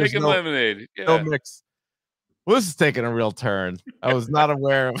 There's Making lemonade. Yeah. No mix. Well, this is taking a real turn. I was not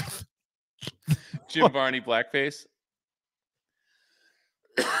aware of Jim Varney blackface.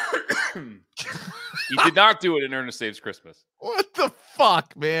 He did not do it in Ernest Saves Christmas. What the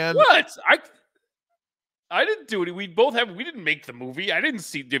fuck, man? What? I didn't do it. We didn't make the movie. I didn't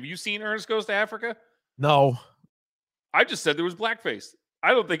see. Have you seen Ernest Goes to Africa? No. I just said there was blackface.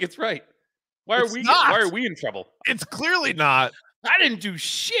 I don't think it's right. Why are we in trouble? It's clearly not. I didn't do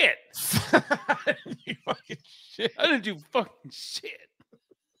shit. You fucking shit. I didn't do fucking shit.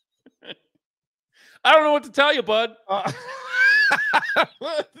 I don't know what to tell you, bud.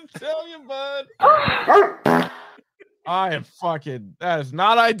 What to tell you, bud? I am fucking. That is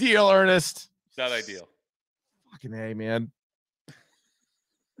not ideal, Ernest. Not ideal. Fucking A, man.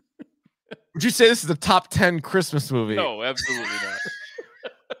 Would you say this is the top 10 Christmas movie? No, absolutely not.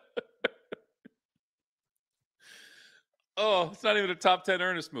 Oh, it's not even a top 10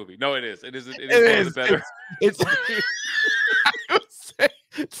 Ernest movie. No, it is. It is one of the better.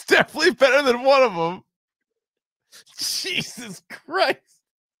 It's definitely better than one of them. Jesus Christ.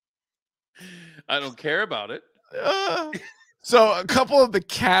 I don't care about it. So a couple of the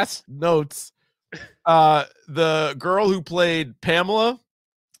cast notes. The girl who played Pamela.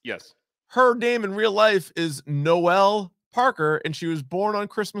 Yes. Her name in real life is Noelle Parker, and she was born on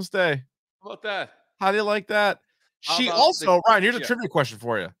Christmas Day. How about that? How do you like that? She about also, Ryan, here's a trivia question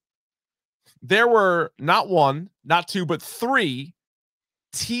for you. There were not one, not two, but 3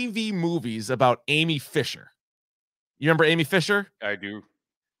 TV movies about Amy Fisher. You remember Amy Fisher? I do.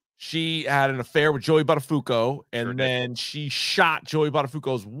 She had an affair with Joey Buttafuoco, and Sure then she shot Joey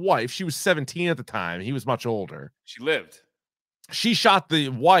Buttafuoco's wife. She was 17 at the time. He was much older. She lived. She shot the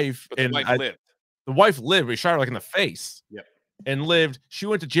wife, But the and wife lived. the wife lived. We shot her like in the face. Yep. And lived. She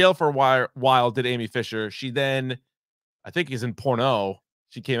went to jail for a while. Did Amy Fisher? She then, I think, is in porno.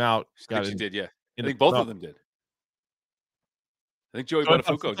 She came out. I think she did. Yeah. I think both of them did. I think Joey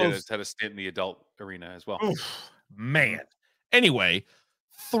Buttafuoco had a stint in the adult arena as well. Oof, man. Anyway,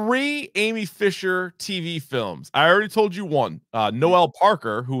 3 Amy Fisher TV films. I already told you one. Noelle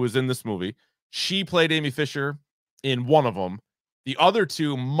Parker, who was in this movie, she played Amy Fisher in one of them. The other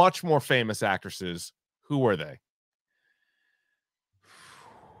 2 much more famous actresses. Who were they?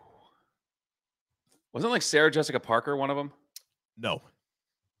 Wasn't like Sarah Jessica Parker one of them? No.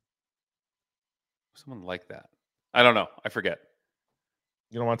 Someone like that. I don't know. I forget.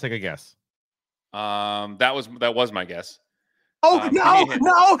 You don't want to take a guess? That was my guess. Oh, no.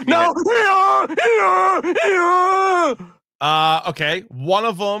 Okay. One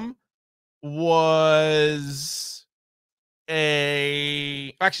of them was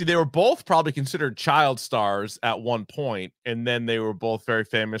actually, they were both probably considered child stars at one point, and then they were both very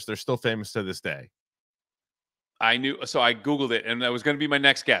famous. They're still famous to this day. I knew, so I Googled it, and that was going to be my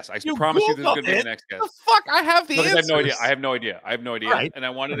next guess. I promise you this is going to be my next guess. The fuck? I have the answers. I have no idea. Right. And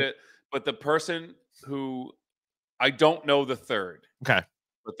I wanted it, but the person who, I don't know the third. Okay.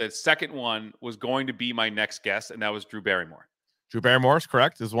 But the second one was going to be my next guess, and that was Drew Barrymore. Drew Barrymore is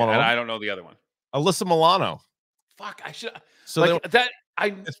correct. Is one of them. And I don't know the other one. Alyssa Milano. Fuck, I should. So like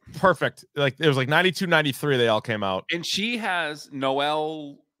it's perfect. Like it was like 92, 93. They all came out. And she has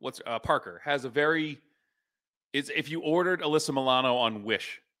Noelle. Parker has a very. If you ordered Alyssa Milano on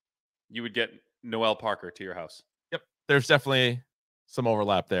Wish, you would get Noelle Parker to your house. Yep, there's definitely some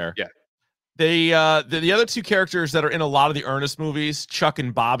overlap there. Yeah. The other 2 characters that are in a lot of the Ernest movies, Chuck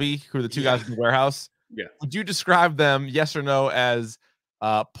and Bobby, who are the 2 guys in the warehouse. Yeah. Would you describe them, yes or no, as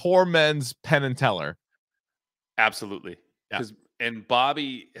poor men's Penn and Teller? Absolutely. Yeah. And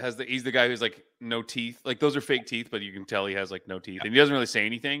Bobby he's the guy who's like no teeth. Like those are fake teeth, but you can tell he has like no teeth. And he doesn't really say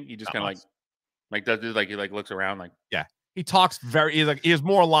anything. He just kind of does like he like looks around like, yeah. He talks he has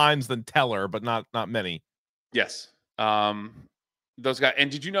more lines than Teller, but not many. Yes. Those guys.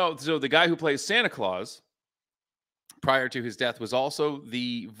 And did you know, so the guy who plays Santa Claus prior to his death was also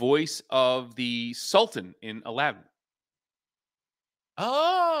the voice of the Sultan in Aladdin.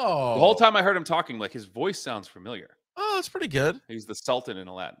 Oh. The whole time I heard him talking, like his voice sounds familiar. Oh, that's pretty good. He's the Sultan in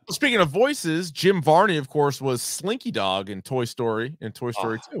Aladdin. Well, speaking of voices, Jim Varney, of course, was Slinky Dog in Toy Story and Toy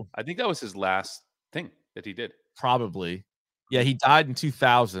Story 2. I think that was his last thing that he did. Probably. Yeah, he died in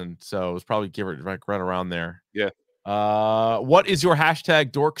 2000, so it was probably right around there. Yeah. What is your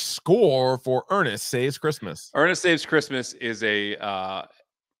hashtag dork score for Ernest Saves Christmas? Ernest Saves Christmas is a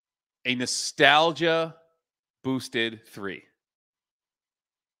nostalgia boosted 3.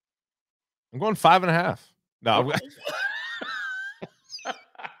 I'm going 5.5. No,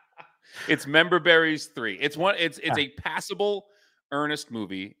 it's Member Berries 3. It's a passable Ernest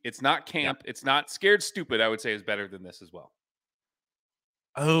movie. It's not camp. Yeah. It's not Scared Stupid. I would say is better than this as well.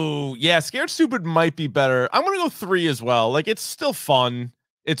 Oh, yeah, Scared Stupid might be better. I'm gonna go 3 as well. Like, it's still fun.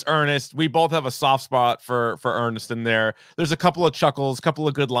 It's Ernest. We both have a soft spot for Ernest in there. There's a couple of chuckles, couple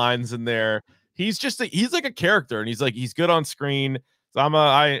of good lines in there. He's he's like a character, and he's good on screen. So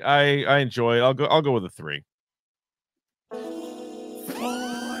I enjoy it. I'll go with a 3.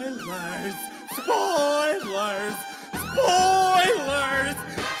 Spoilers! Spoilers! Spoilers!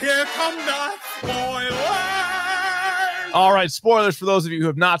 Here come the spoilers! All right, spoilers for those of you who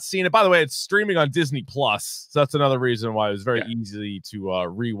have not seen it. By the way, it's streaming on Disney Plus, so that's another reason why it was very easy to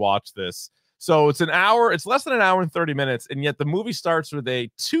rewatch this. So it's less than an hour and 30 minutes, and yet the movie starts with a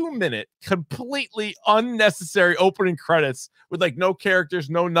 2-minute, completely unnecessary opening credits with like no characters,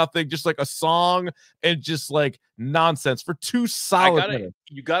 no nothing, just like a song and just like nonsense for 2 solid minutes.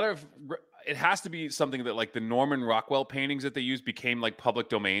 It has to be something that like the Norman Rockwell paintings that they use became like public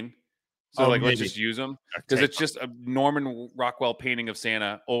domain. So let's just use them because it's just a Norman Rockwell painting of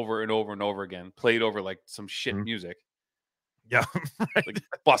Santa over and over and over again, played over like some shit music. Yeah, right. Like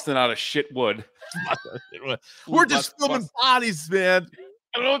busting out of shit wood. We're just filming bodies, man.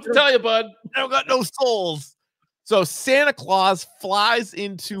 I don't know what to tell you, bud. I don't got no souls. So Santa Claus flies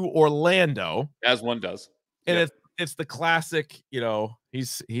into Orlando, as one does, and it's the classic.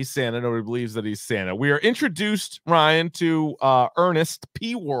 He's Santa. Nobody believes that he's Santa. We are introduced, Ryan, to Ernest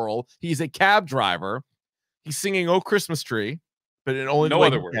P. Whirl. He's a cab driver. He's singing "Oh Christmas Tree," but in only no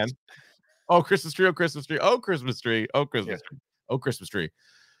other words. Oh Christmas tree, oh Christmas tree, oh Christmas tree, oh Christmas tree, oh Christmas tree.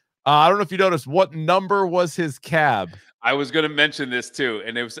 I don't know if you noticed, what number was his cab? I was going to mention this too,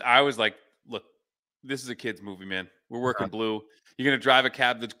 and I was like, look, this is a kid's movie, man. We're working blue. You're going to drive a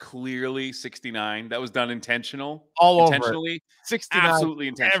cab that's clearly 69. That was done intentionally. 69 absolutely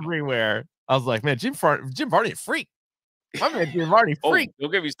intentional. Everywhere. I was like, man, Jim Varney a freak. My man, Jim Varney freak.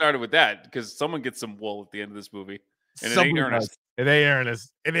 Don't get me started with that, because someone gets some wool at the end of this movie, and it ain't Ernest. It ain't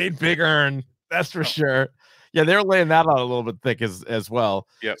Ernest. It ain't Big Ern. That's for sure. Yeah, they're laying that out a little bit thick as well.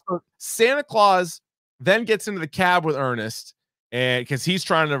 Yeah. So Santa Claus then gets into the cab with Ernest, and because he's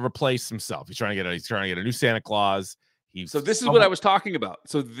trying to replace himself. He's trying to get a new Santa Claus. So this is what I was talking about.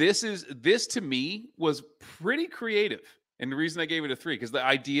 So this to me was pretty creative, and the reason I gave it a 3, because the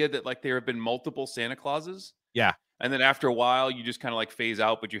idea that like there have been multiple Santa Clauses. Yeah. And then after a while, you just kind of like phase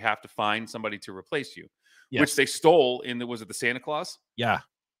out, but you have to find somebody to replace you. Yes. Which they stole was it the Santa Claus? Yeah.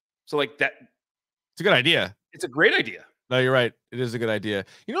 So like that. It's a good idea. It's a great idea. No, you're right. It is a good idea.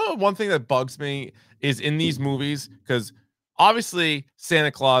 You know, one thing that bugs me is in these movies, because obviously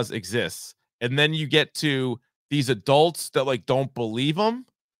Santa Claus exists, and then you get to these adults that like don't believe him,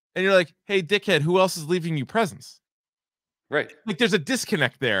 and you're like, hey, dickhead, who else is leaving you presents? Right. Like there's a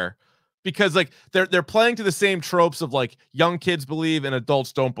disconnect there, because like they're playing to the same tropes of like young kids believe and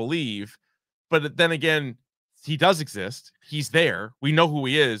adults don't believe. But then again, he does exist. He's there. We know who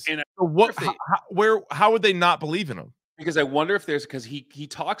he is. And so how would they not believe in him? Because I wonder if because he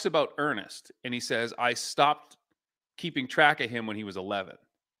talks about Ernest, and he says, I stopped keeping track of him when he was 11.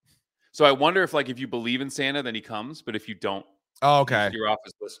 So I wonder if like if you believe in Santa, then he comes, but if you don't, you're off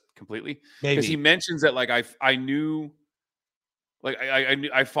his list completely. Because he mentions that like I knew, like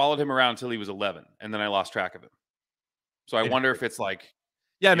I followed him around until he was 11, and then I lost track of him. So I wonder if it's like.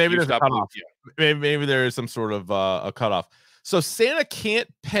 Yeah, maybe there's a cutoff. Maybe there is some sort of a cutoff. So Santa can't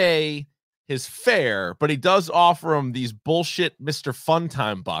pay his fare, but he does offer him these bullshit Mr.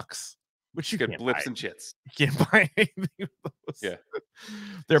 Funtime bucks, which you get blips and chits. You can't buy anything with those. Yeah,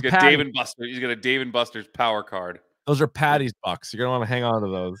 they're Dave and Buster. He's got a Dave and Buster's power card. Those are Patty's bucks. You're gonna want to hang on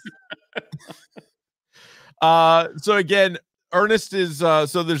to those. So again, Ernest is so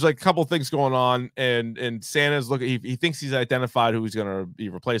there's like a couple things going on, and Santa's looking. He thinks he's identified who's going to be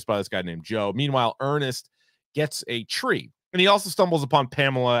replaced by this guy named Joe. Meanwhile, Ernest gets a tree, and he also stumbles upon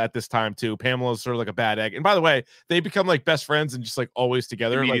Pamela at this time too. Pamela's sort of like a bad egg, and by the way, they become like best friends and just like always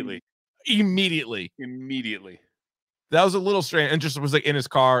together immediately. That was a little strange, and just was like in his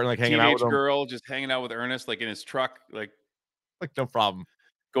car and like hanging out with him. Girl just hanging out with Ernest, like in his truck, like no problem.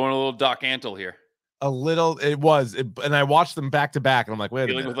 Going a little Doc Antle here. A little, and I watched them back to back, and I'm like, wait,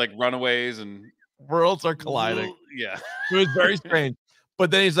 dealing with like runaways and worlds are colliding. Yeah, it was very strange. But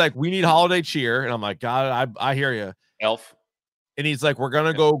then he's like, we need holiday cheer, and I'm like, God, I hear you, Elf. And he's like, we're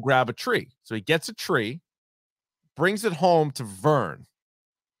gonna go grab a tree. So he gets a tree, brings it home to Vern.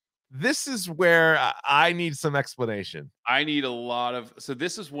 This is where I need some explanation. I need a lot of. So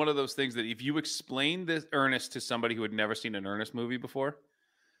this is one of those things that if you explain this Ernest to somebody who had never seen an Ernest movie before,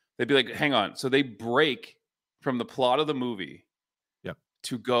 they'd be like, hang on. So they break from the plot of the movie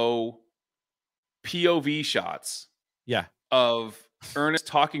to go POV shots of Ernest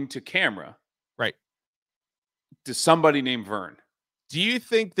talking to camera. Right. To somebody named Vern. Do you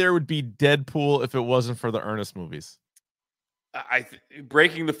think there would be Deadpool if it wasn't for the Ernest movies?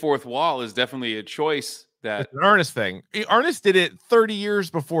 Breaking the fourth wall is definitely a choice that it's an Ernest thing. Ernest did it 30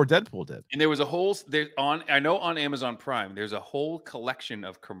 years before Deadpool did. And there was a whole I know on Amazon Prime, there's a whole collection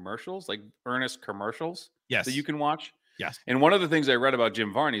of commercials, like Ernest commercials that you can watch. Yes. And one of the things I read about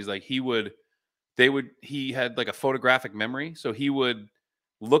Jim Varney is like he had like a photographic memory. So he would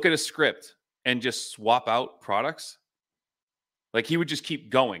look at a script and just swap out products. Like he would just keep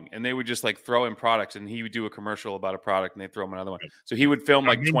going and they would just like throw in products and he would do a commercial about a product and they'd throw him another one. So he would film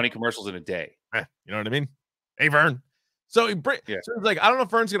like 20 commercials in a day. You know what I mean? Hey, Vern. So so he's like, I don't know if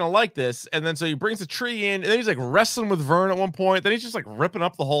Vern's going to like this. And then so he brings the tree in and then he's like wrestling with Vern at one point. Then he's just like ripping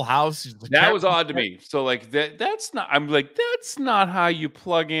up the whole house. Like, that was odd to me. So like that's not how you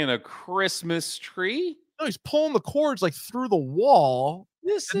plug in a Christmas tree. No, he's pulling the cords like through the wall.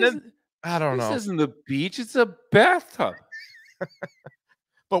 I don't know. This isn't the beach. It's a bathtub.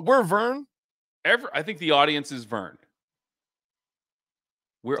 But we're Vern. I think the audience is Vern.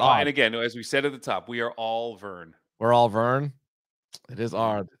 We're all, and again, as we said at the top, we are all Vern. We're all Vern. It is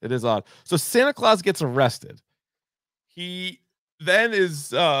odd. It is odd. So Santa Claus gets arrested. He then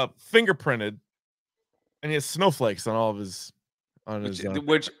is fingerprinted, and he has snowflakes on all of his.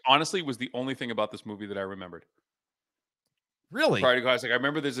 Which honestly was the only thing about this movie that I remembered. Really? Prior to I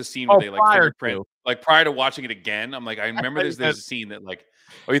remember there's a scene where they like fingerprint. Like prior to watching it again, I'm like, I remember there's a scene that like,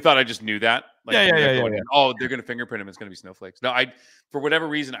 oh, you thought I just knew that? Like, yeah. Oh, they're gonna fingerprint him. It's gonna be snowflakes. No, for whatever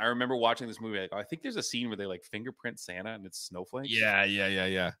reason, I remember watching this movie. Like, I think there's a scene where they like fingerprint Santa and it's snowflakes. Yeah.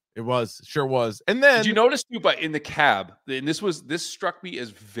 It sure was. And then did you notice too? But in the cab, and this struck me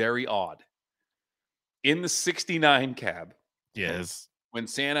as very odd. In the '69 cab, yes, when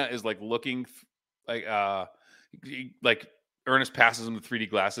Santa is like looking like Ernest passes him the 3D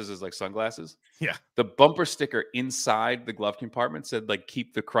glasses as like sunglasses. Yeah. The bumper sticker inside the glove compartment said like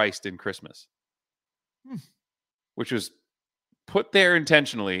 "Keep the Christ in Christmas," which was put there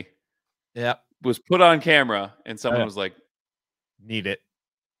intentionally. Yeah. Was put on camera, and someone was like, "Need it."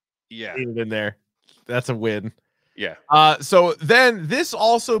 Yeah. Need it in there. That's a win. Yeah. So then this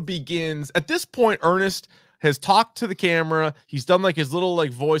also begins. At this point, Ernest has talked to the camera. He's done like his little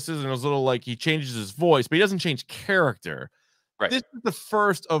like voices and his little like he changes his voice, but he doesn't change character. Right. This is the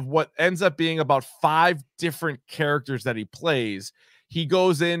first of what ends up being about 5 different characters that he plays. He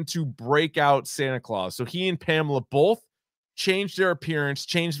goes in to break out Santa Claus. So he and Pamela both change their appearance,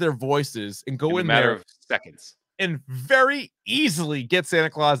 change their voices, and go in a matter there of seconds. And very easily get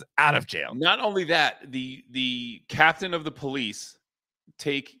Santa Claus out of jail. Not only that, the captain of the police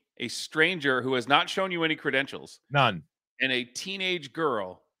take a stranger who has not shown you any credentials, none, and a teenage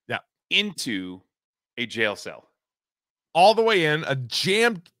girl, into a jail cell, all the way in a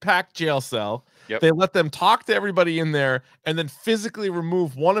jam-packed jail cell. Yep. They let them talk to everybody in there, and then physically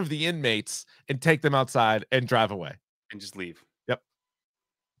remove one of the inmates and take them outside and drive away and just leave. Yep,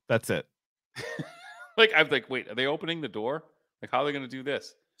 that's it. Like I'm like, wait, are they opening the door? Like, how are they going to do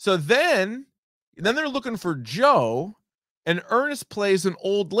this? So then they're looking for Joe, and Ernest plays an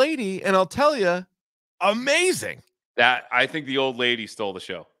old lady, and I'll tell you, amazing. That I think the old lady stole the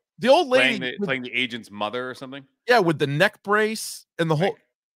show. The old lady playing the agent's mother or something. Yeah, with the neck brace and the whole.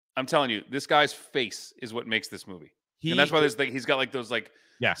 I'm telling you, this guy's face is what makes this movie, and that's why there's like he's got like those like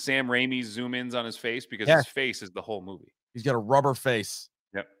Sam Raimi zoom ins on his face because his face is the whole movie. He's got a rubber face.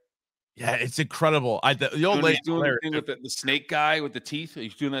 Yep. Yeah, it's incredible. The old lady doing the thing with the snake guy with the teeth.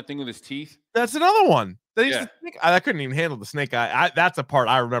 He's doing that thing with his teeth. That's another one. I couldn't even handle the snake guy. That's a part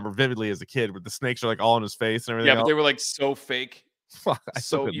I remember vividly as a kid, where the snakes are like all in his face and everything. Yeah, but they were like so fake.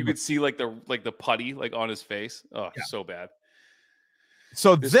 So you could see like the putty like on his face. Oh, so bad.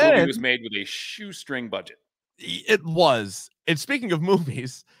 So this then movie was made with a shoestring budget. It was. And speaking of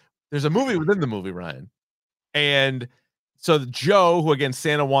movies, there's a movie within the movie, Ryan. And so Joe, who again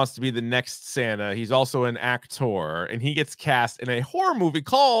Santa wants to be the next Santa, he's also an actor, and he gets cast in a horror movie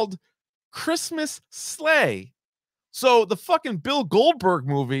called Christmas Sleigh. So the fucking Bill Goldberg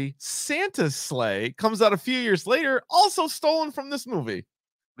movie, Santa's Sleigh, comes out a few years later, also stolen from this movie.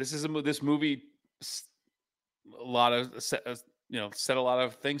 This movie a lot of set a lot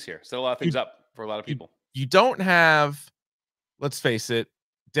of things here, set a lot of things up for a lot of people. You don't have, let's face it,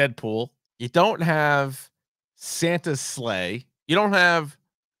 Deadpool. You don't have Santa's Sleigh. You don't have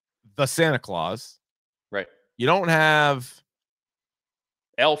the Santa Claus. Right. You don't have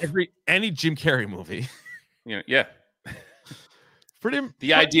Elf. Any Jim Carrey movie. Yeah.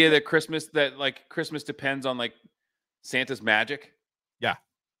 The idea that Christmas depends on like Santa's magic. Yeah.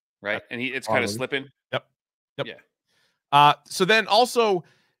 Right. And it's kind of slipping. Yep. Yeah. So then also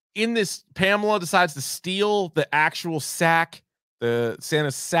in this, Pamela decides to steal the actual sack the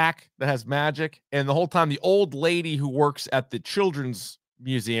Santa's sack that has magic, and the whole time the old lady who works at the children's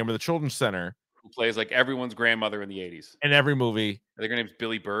museum or the children's center, who plays like everyone's grandmother in the 80s. in every movie. I think her name's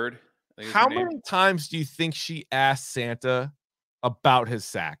Billy Bird. How many times do you think she asked Santa about his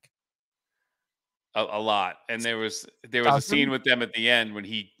sack? A lot. And there was a scene with them at the end when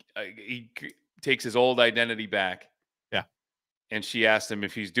he takes his old identity back. Yeah. And she asked him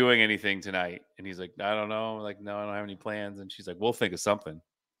if he's doing anything tonight. And he's like, I don't know. Like, no, I don't have any plans. And she's like, we'll think of something.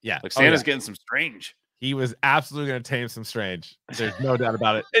 Yeah. Like Santa's getting some strange. He was absolutely going to tame some strange. There's no doubt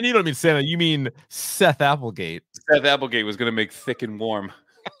about it. And you don't mean Santa. You mean Seth Applegate. Seth Applegate was going to make thick and warm.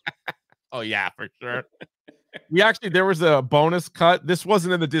 Oh, yeah, for sure. There was a bonus cut. This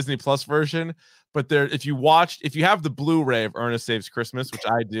wasn't in the Disney Plus version, but if you have the Blu-ray of Ernest Saves Christmas, which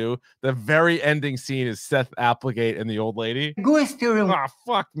I do, the very ending scene is Seth Applegate and the old lady. Go stereo. Oh,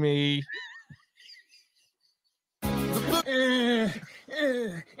 fuck me. Oh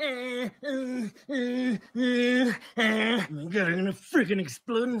my God, I'm gonna freaking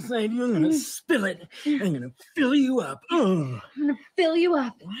explode inside you. I'm gonna spill it. I'm gonna fill you up. I'm gonna fill you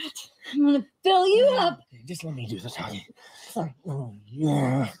up. What? I'm gonna fill you up. Just let me do the talking. Oh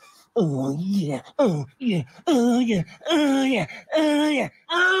yeah. Oh yeah. Oh yeah. Oh yeah. Oh yeah. Oh yeah.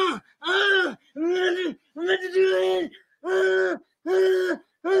 I'm gonna do it.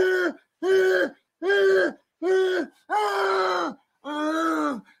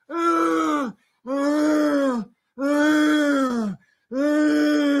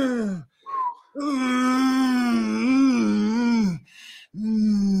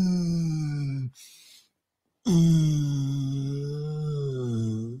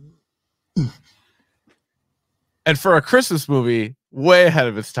 And for a Christmas movie, way ahead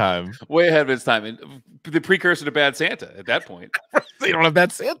of its time. Way ahead of its time. And the precursor to Bad Santa at that point. You don't have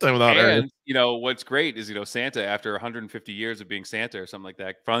Bad Santa without her. And, what's great is, Santa, after 150 years of being Santa or something like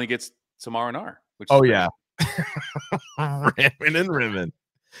that, finally gets some R&R. Yeah. Ramming and rimming.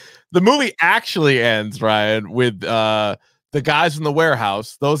 The movie actually ends, Ryan, with the guys in the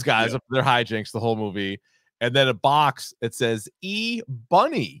warehouse. Those guys up to their hijinks the whole movie. And then a box that says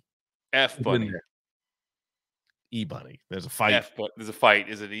E-Bunny. F-Bunny. E-Bunny. There's a fight. There's a fight.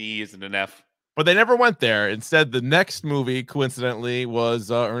 Is it an E? Is it an F? But they never went there. Instead, the next movie, coincidentally, was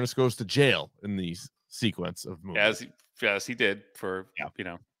Ernest Goes to Jail in the sequence of movies. As he did for,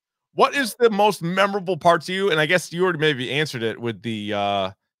 What is the most memorable part to you? And I guess you already maybe answered it with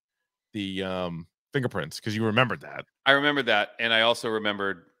the fingerprints, because you remembered that. I remembered that. And I also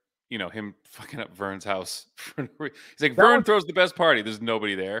remembered, him fucking up Vern's house. He's like, Vern throws the best party. There's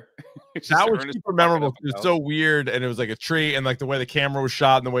nobody there. That was super memorable. It was so weird. And it was like a tree, and like the way the camera was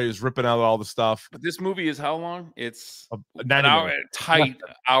shot and the way he was ripping out all the stuff. But this movie is how long? It's an hour,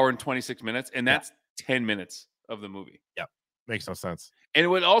 hour and 26 minutes. And that's 10 minutes of the movie. Yeah. Makes no sense. And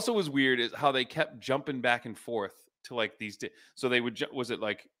what also was weird is how they kept jumping back and forth to like these. So they would, was it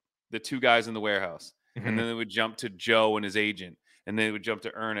like the two guys in the warehouse? Mm-hmm. And then they would jump to Joe and his agent. And then they would jump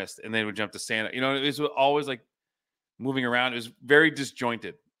to Ernest, and then they would jump to Santa. It was always like moving around. It was very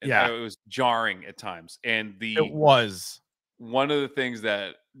disjointed. Yeah. It was jarring at times. And it was one of the things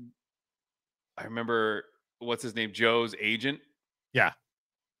that I remember, what's his name? Joe's agent. Yeah.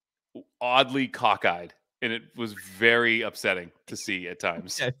 Oddly cockeyed. And it was very upsetting to see at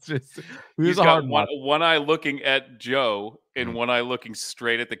times. Yeah, he's got one eye looking at Joe and one eye looking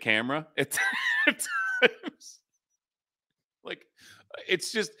straight at the camera. At times. Like,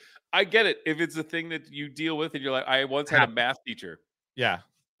 it's just, I get it. If it's a thing that you deal with and you're like, I once had a math teacher. Yeah.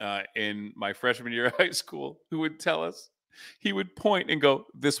 In my freshman year of high school who would tell us, he would point and go,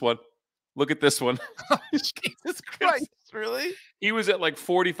 this one, look at this one. Jesus Christ, really? He was at like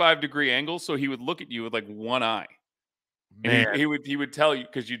 45-degree angles. So he would look at you with like one eye. Man. And he would tell you,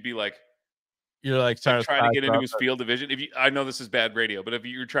 because you'd be like, you're like trying to get into his field of vision. I know this is bad radio, but if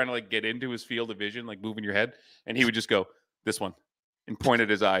you're trying to like get into his field of vision, like moving your head, and he would just go, this one, and point at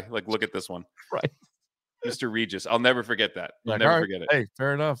his eye, like, look at this one. Right. Mr. Regis. I'll never forget that. I'll never forget it. Hey,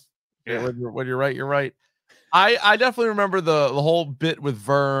 fair enough. Yeah. When you're right, you're right. I definitely remember the whole bit with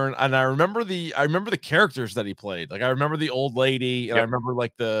Vern, and I remember the characters that he played. Like, I remember the old lady, and I remember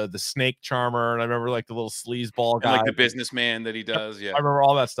like the snake charmer, and I remember like the little sleazeball guy, and like the businessman that he does. Yeah, I remember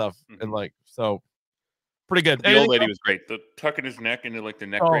all that stuff, and like, so pretty good. The old lady was great. The tucking his neck into like the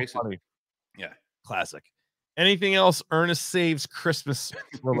neck brace. Funny. Yeah, classic. Anything else Ernest Saves Christmas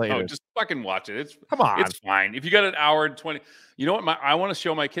related? No, just fucking watch it. Come on, it's fine. If you got an hour and 20, you know what? I want to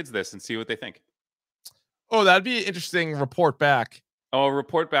show my kids this and see what they think. Oh, that'd be an interesting report back. Oh, I'll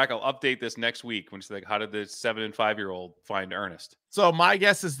report back. I'll update this next week when it's like, how did the 7 and 5-year-old find Ernest? So my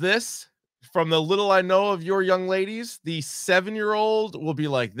guess is this: from the little I know of your young ladies, the 7-year-old will be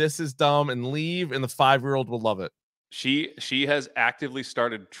like, "This is dumb," and leave, and the 5-year-old will love it. She has actively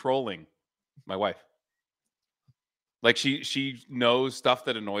started trolling my wife. Like she knows stuff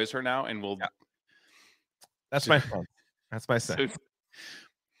that annoys her now, and will. Yeah. That's my son. That's my son.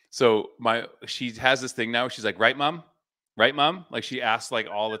 So she has this thing now. She's like, "Right, mom? Right, mom?" Like she asks like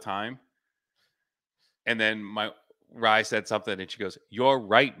all the time. And then my Rye said something, and she goes, "You're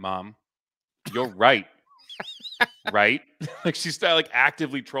right, mom. You're right." Right? Like she's like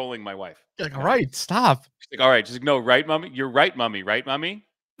actively trolling my wife. You're like, all right, stop. She's like, all right. She's like, no, right, mommy? You're right, mommy. Right, mommy?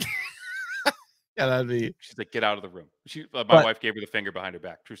 Yeah, that'd be. She's like, get out of the room. My wife gave her the finger behind her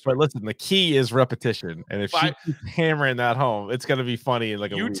back. True story. But listen, the key is repetition, and if she keeps hammering that home, it's gonna be funny.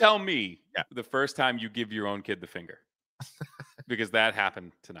 Like you tell me the first time you give your own kid the finger, because that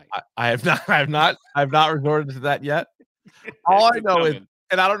happened tonight. I have not resorted to that yet. All I know is,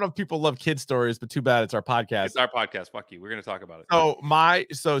 and I don't know if people love kid stories, but too bad it's our podcast. It's our podcast. Fuck you. We're gonna talk about it.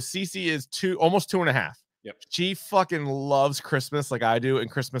 So Cece is almost 2.5. Yep. She fucking loves Christmas like I do,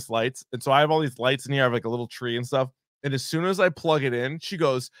 and Christmas lights. And so I have all these lights in here. I have like a little tree and stuff. And as soon as I plug it in, she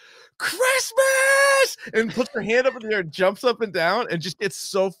goes, "Christmas!" and puts her hand up in the air, jumps up and down, and just gets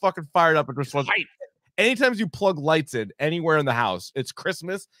so fucking fired up. And responds. Anytime you plug lights in anywhere in the house, it's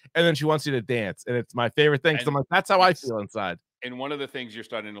Christmas, and then she wants you to dance. And it's my favorite thing. So I'm like, that's how I feel inside. And one of the things you're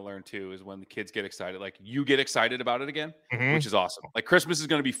starting to learn too is when the kids get excited, like you get excited about it again, which is awesome. Like Christmas is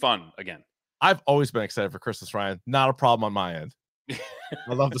going to be fun again. I've always been excited for Christmas, Ryan. Not a problem on my end.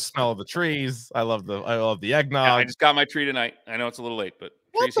 I love the smell of the trees. I love the eggnog. Yeah, I just got my tree tonight. I know it's a little late, but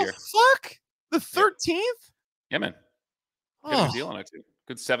tree's here. Fuck? The 13th? Yeah, man. Good deal on it too.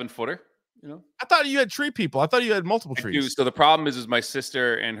 Good 7-footer. You know, I thought you had tree people. I thought you had multiple trees. I do. So the problem is my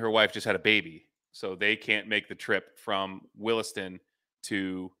sister and her wife just had a baby, so they can't make the trip from Williston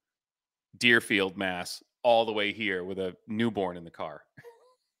to Deerfield, Mass, all the way here with a newborn in the car.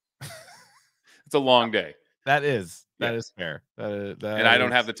 It's a long day. That is fair. And I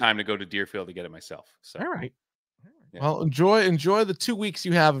don't have the time to go to Deerfield to get it myself. So all right. Yeah. Well, enjoy the 2 weeks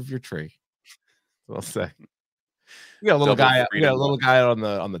you have of your tree. I'll say. We got a little guy. We got a little guy on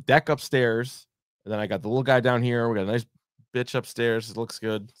the deck upstairs, and then I got the little guy down here. We got a nice bitch upstairs. It looks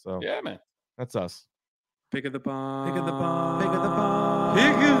good. So yeah, man, that's us. Pick of the bomb. Pick of the bomb. Pick of the bomb.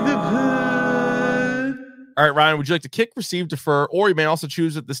 Pick of the pod. All right, Ryan, would you like to kick, receive, defer, or you may also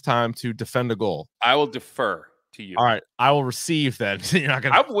choose at this time to defend a goal? I will defer to you. All right, I will receive then. You're not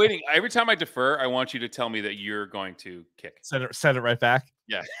gonna. I'm waiting. Every time I defer, I want you to tell me that you're going to kick. Send it right back.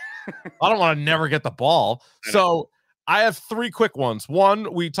 Yeah. I don't want to never get the ball. So I have 3 quick ones.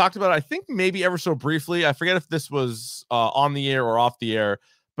 One, we talked about, I think maybe ever so briefly. I forget if this was on the air or off the air,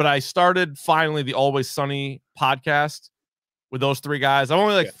 but I started finally the Always Sunny podcast with those 3 guys. I'm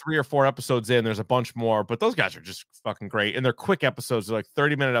only like 3 or 4 episodes in. There's a bunch more, but those guys are just fucking great. And they're quick episodes. They're like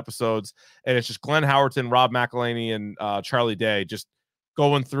 30-minute episodes. And it's just Glenn Howerton, Rob McElhaney, and Charlie Day just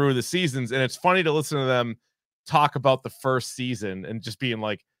going through the seasons. And it's funny to listen to them talk about the first season and just being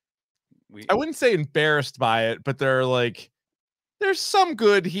like, I wouldn't say embarrassed by it, but they're like, there's some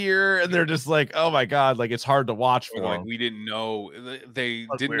good here. And they're just like, oh my God, like it's hard to watch for like them. we didn't know. They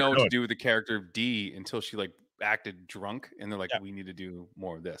didn't know what to do with the character of Dee until she like acted drunk, and they're like, we need to do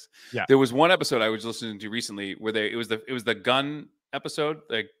more of this. Yeah. There was one episode I was listening to recently where it was the gun episode,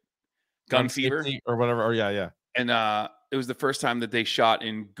 like gun fever or whatever. Or yeah. And it was the first time that they shot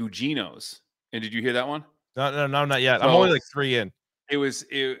in Gugino's. And did you hear that one? No, not yet. So, I'm only like 3 in. It was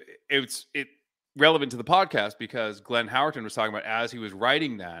relevant to the podcast because Glenn Howerton was talking about, as he was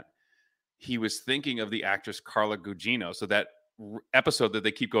writing that, he was thinking of the actress Carla Gugino. So that episode that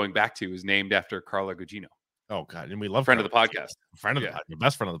they keep going back to is named after Carla Gugino. Oh God, and we love friend of the podcast, the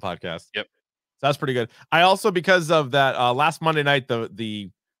best friend of the podcast. Yep, so that's pretty good. I also, because of that, last Monday night the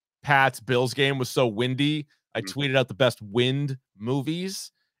Pats Bills game was so windy. I tweeted out the best wind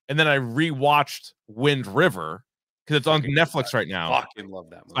movies, and then I rewatched Wind River because it's on Netflix right now. Fucking love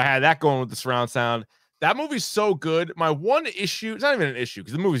that movie. I had that going with the surround sound. That movie's so good. My one issue, it's not even an issue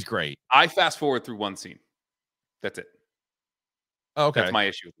because the movie's great. I fast forward through one scene. That's it. Okay, that's my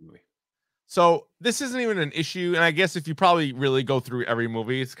issue with the movie. So this isn't even an issue, and I guess if you probably really go through every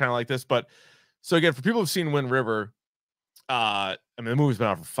movie, it's kind of like this. But so again, for people who've seen Wind River, I mean the movie's been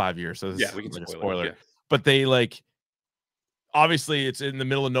out for 5 years, so this we can like a spoil spoiler. it, yeah. But they like, obviously it's in the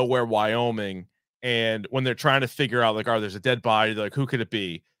middle of nowhere, Wyoming, and when they're trying to figure out like, oh, there's a dead body, they're like, who could it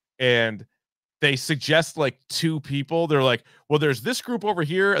be? And they suggest like 2 people. They're like, well, there's this group over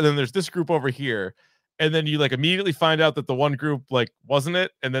here, and then there's this group over here. And then you like immediately find out that the one group like wasn't it,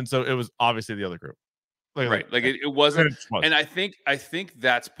 and then so it was obviously the other group. Right. Like it wasn't. And I think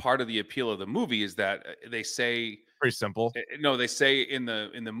that's part of the appeal of the movie is that they say pretty simple. No, they say in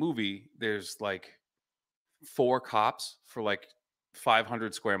the movie there's like 4 cops for like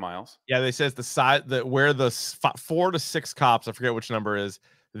 500 square miles. Yeah, they says the size that where the 4 to 6 cops, I forget which number is.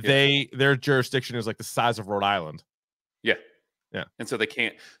 Their jurisdiction is like the size of Rhode Island. Yeah. And so they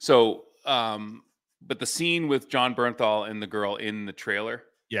can't. So, but the scene with John Bernthal and the girl in the trailer.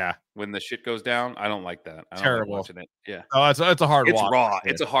 Yeah. When the shit goes down, I don't like that. I don't Terrible. like watching it. Yeah. Oh, it's a hard watch. It's raw.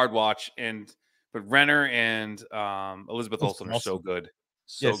 Yeah. It's a hard watch. But Renner and Elizabeth Olsen are so good.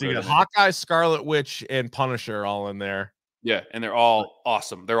 So you got Hawkeye, Scarlet Witch, and Punisher all in there. Yeah, and they're all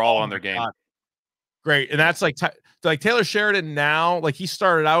awesome. They're all on their game. God. Great. And that's like Taylor Sheridan now, like he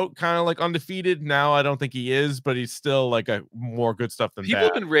started out kind of like undefeated. Now I don't think he is, but he's still like a more good stuff than People bad.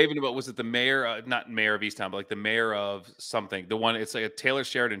 have been raving about, was it the mayor, not mayor of Easttown, but like the mayor of something. The one, it's like a Taylor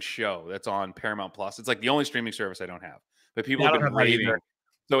Sheridan show that's on Paramount Plus. It's like the only streaming service I don't have. But people have been raving.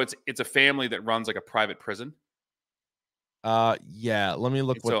 So it's a family that runs like a private prison. Yeah, let me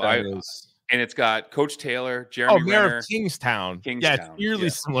look what that is. And it's got Coach Taylor, Jeremy Mayor Renner. of Kingstown. Yeah, it's eerily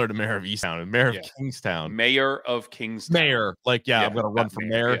similar to Mayor of Easttown. Mayor of Kingstown. Mayor of Kingstown. Mayor. Like, I'm going to run for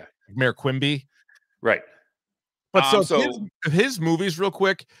mayor. Yeah. Mayor Quimby. Right. But his movies real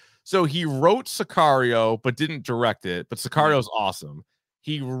quick. So he wrote Sicario, but didn't direct it. But Sicario's awesome.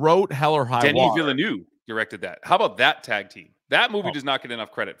 He wrote Hell or High Denis Water. Villeneuve directed that. How about that tag team? That movie does not get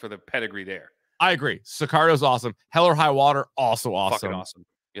enough credit for the pedigree there. I agree. Sicario's awesome. Hell or High Water, also awesome. Fucking awesome.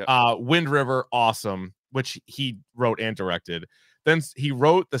 Yep. Wind River, awesome, which he wrote and directed. Then he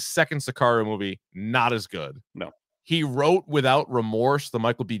wrote the second Sicario movie, not as good. No. He wrote Without Remorse, the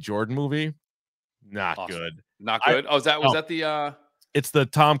Michael B. Jordan movie, not good. Not good. Was that the it's the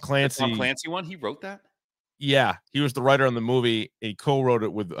Tom Clancy. Tom Clancy one? He wrote that? Yeah, he was the writer on the movie. He co-wrote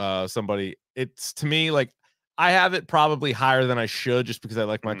it with somebody. It's, to me, like, I have it probably higher than I should just because I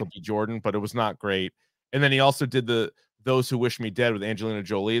like Michael B. Jordan, but it was not great. And then he also did the Those Who Wish Me Dead with Angelina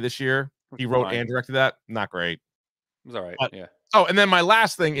Jolie this year. He wrote and directed that. Not great. It was all right. But, yeah. Oh, and then my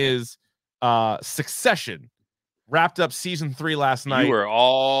last thing is Succession. Wrapped up season 3 last night. You were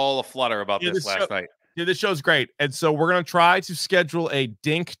all aflutter about this last night. Yeah, this show's great. And so we're going to try to schedule a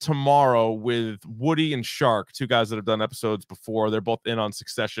dink tomorrow with Woody and Shark, 2 guys that have done episodes before. They're both in on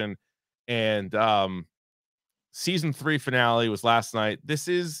Succession. And season 3 finale was last night.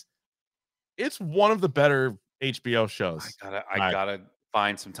 It's one of the better HBO shows. I gotta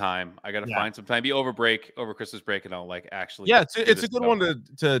find some time. I gotta find some time. Be over Christmas break, and I'll like actually. Yeah, it's a good one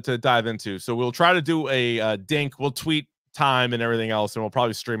to dive into. So we'll try to do a dink. We'll tweet time and everything else, and we'll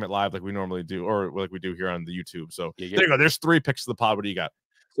probably stream it live like we normally do, or like we do here on the YouTube. So there you go. There's 3 picks of the pod. What do you got?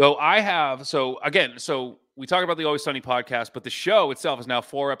 So we talk about the Always Sunny podcast, but the show itself is now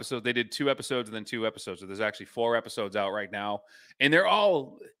 4 episodes. They did 2 episodes and then 2 episodes. So there's actually 4 episodes out right now, and they're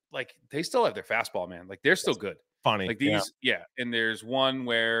all like, they still have their fastball, man. Like, they're still good. Funny. Like these, And there's one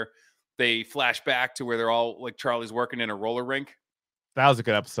where they flash back to where they're all like, Charlie's working in a roller rink. That was a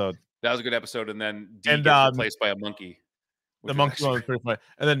good episode. And then D gets replaced by a monkey. The monkey one was pretty funny.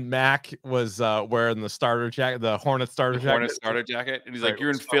 And then Mac was wearing the starter jacket, the Hornet starter jacket. And he's like, "You're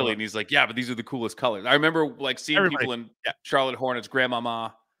in Philly," and he's like, "Yeah, but these are the coolest colors." I remember like seeing people in Charlotte Hornets,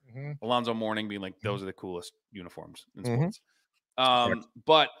 Grandmama, Alonzo Mourning being like, "Those are the coolest uniforms in sports."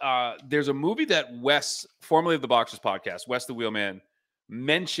 But there's a movie that Wes, formerly of the Boxers podcast, Wes the Wheelman,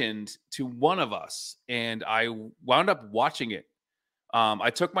 mentioned to one of us, and I wound up watching it. I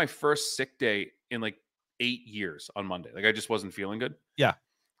took my first sick day in like 8 years on Monday. Like, I just wasn't feeling good. Yeah.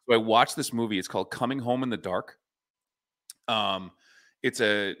 So I watched this movie. It's called Coming Home in the Dark. It's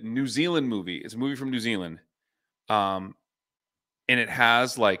a New Zealand movie. It's a movie from New Zealand. And it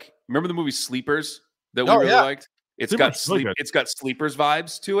has like, remember the movie Sleepers that we really liked? It's got Sleepers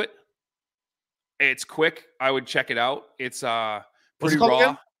vibes to it. It's quick. I would check it out. It's pretty raw.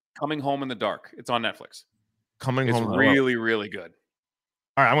 Again? Coming Home in the Dark. It's on Netflix. It's really, really good.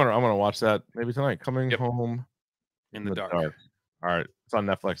 All right, I'm gonna watch that maybe tonight. Coming Home in the Dark. All right, it's on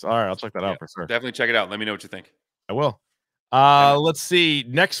Netflix. All right, I'll check that out for sure. Definitely check it out. Let me know what you think. I will. Let's see.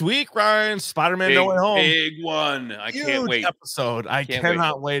 Next week, Ryan, Spider-Man No Way Home. Big one. I can't wait. Episode. I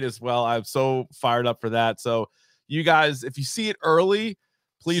cannot wait as well. I'm so fired up for that. So you guys, if you see it early,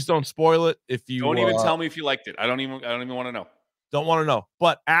 please don't spoil it. If you don't even tell me if you liked it. I don't even want to know. Don't want to know.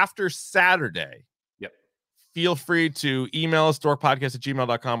 But after Saturday, feel free to email us,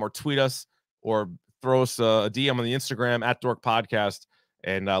 dorkpodcast@gmail.com, or tweet us, or throw us a DM on the Instagram @dorkpodcast,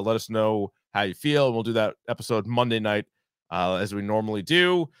 and let us know how you feel. We'll do that episode Monday night as we normally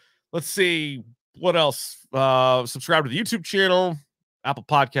do. Let's see what else. Subscribe to the YouTube channel. Apple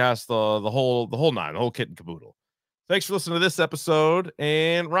Podcasts, the whole nine, the whole kit and caboodle. Thanks for listening to this episode.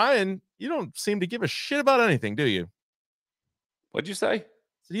 And Ryan, you don't seem to give a shit about anything, do you? What'd you say?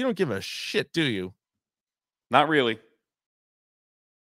 So you don't give a shit, do you? Not really.